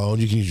use your phone,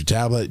 you can use your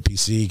tablet,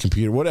 PC,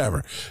 computer,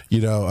 whatever.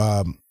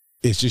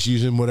 It's just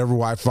using whatever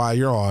Wi-Fi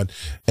you're on,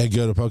 and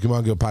go to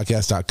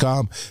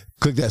PokemonGoPodcast.com.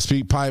 Click that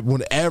speak pipe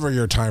whenever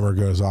your timer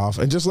goes off,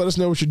 and just let us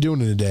know what you're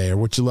doing in the day, or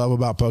what you love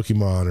about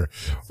Pokemon,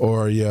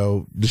 or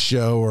the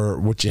show, or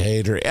what you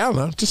hate, or I don't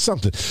know, just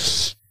something.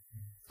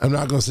 I'm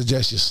not going to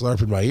suggest you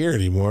slurp in my ear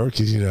anymore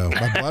because,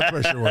 my blood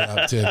pressure went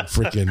up 10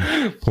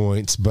 freaking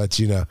points, but,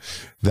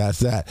 that's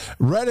that.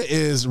 Reddit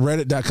is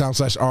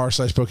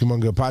reddit.com/r/Pokemon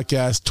Go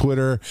Podcast.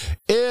 Twitter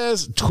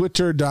is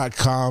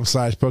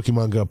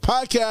twitter.com/Pokemon Go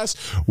Podcast,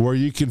 where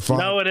you can find.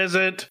 No, it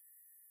isn't.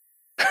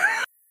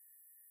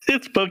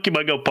 It's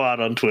Pokemon Go Pod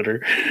on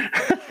Twitter.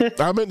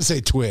 I meant to say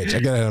Twitch.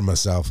 I got ahead of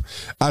myself.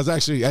 I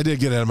did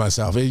get ahead of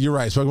myself. You're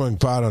right. It's Pokemon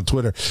Pod on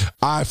Twitter.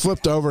 I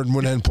flipped over and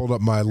went ahead and pulled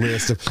up my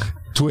list of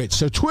Twitch.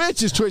 So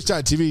Twitch is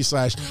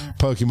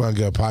twitch.tv/Pokemon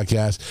Go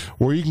Podcast,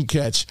 where you can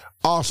catch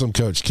awesome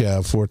Coach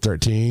Kev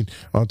 413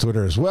 on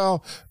Twitter as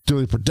well.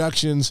 Dooley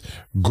Productions,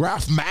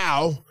 Graph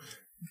Mao,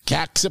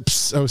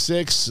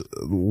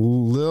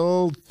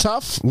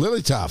 Caxips06,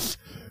 Lily Tough.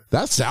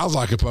 That sounds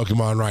like a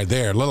Pokemon right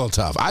there. Little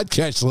Tough. I'd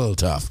catch Little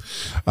Tough.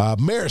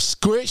 Mayor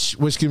Squish,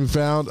 which can be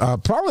found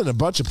probably in a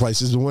bunch of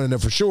places. The one I know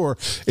for sure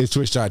is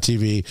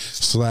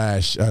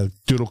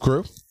twitch.tv/Doodle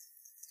Crew.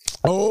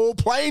 Oh,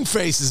 Plain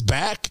Face is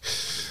back.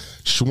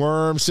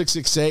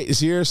 Schworm668 is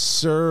here.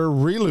 Sir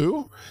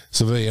Relu,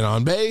 Civilian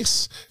on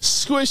base.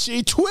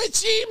 Squishy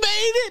Twitchy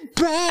made it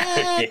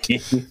back.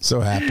 So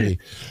happy.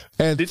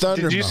 And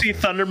Did you see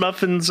Thunder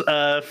Muffin's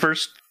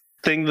first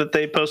thing that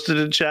they posted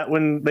in chat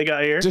when they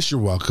got here? Just you're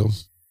welcome.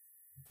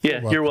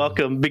 Yeah, you're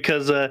welcome.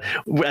 Because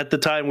at the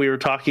time we were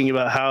talking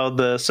about how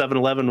the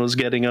 7-Eleven was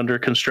getting under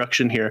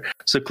construction here.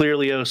 So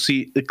clearly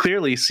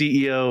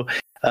CEO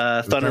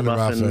Thunder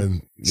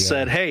Muffin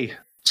said, "Hey,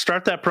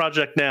 start that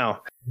project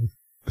now."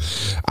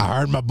 I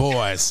heard my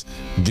boys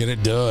get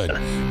it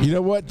done. You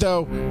know what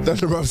though?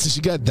 Thunder Muffin says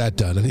you got that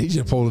done. I need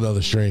you to pull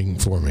another string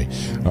for me.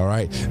 All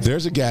right.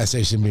 There's a gas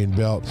station being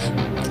built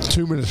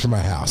 2 minutes from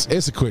my house.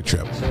 It's a Quick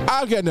Trip.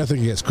 I've got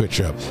nothing against Quick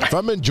Trip. If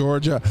I'm in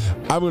Georgia,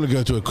 I'm going to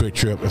go to a Quick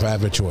Trip if I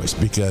have a choice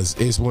because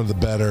it's one of the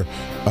better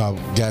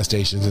gas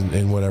stations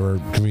and whatever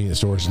convenience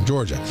stores in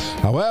Georgia.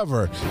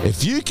 However,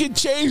 if you could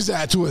change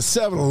that to a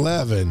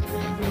 7-Eleven,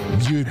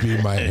 you'd be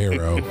my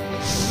hero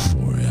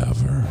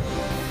forever.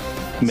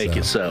 Make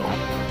it so.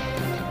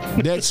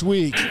 Next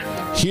week,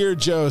 hear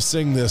Joe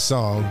sing this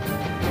song.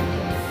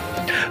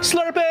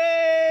 Slurpee!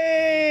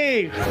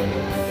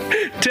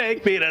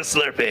 Take me to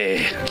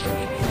Slurpee.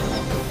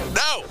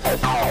 No!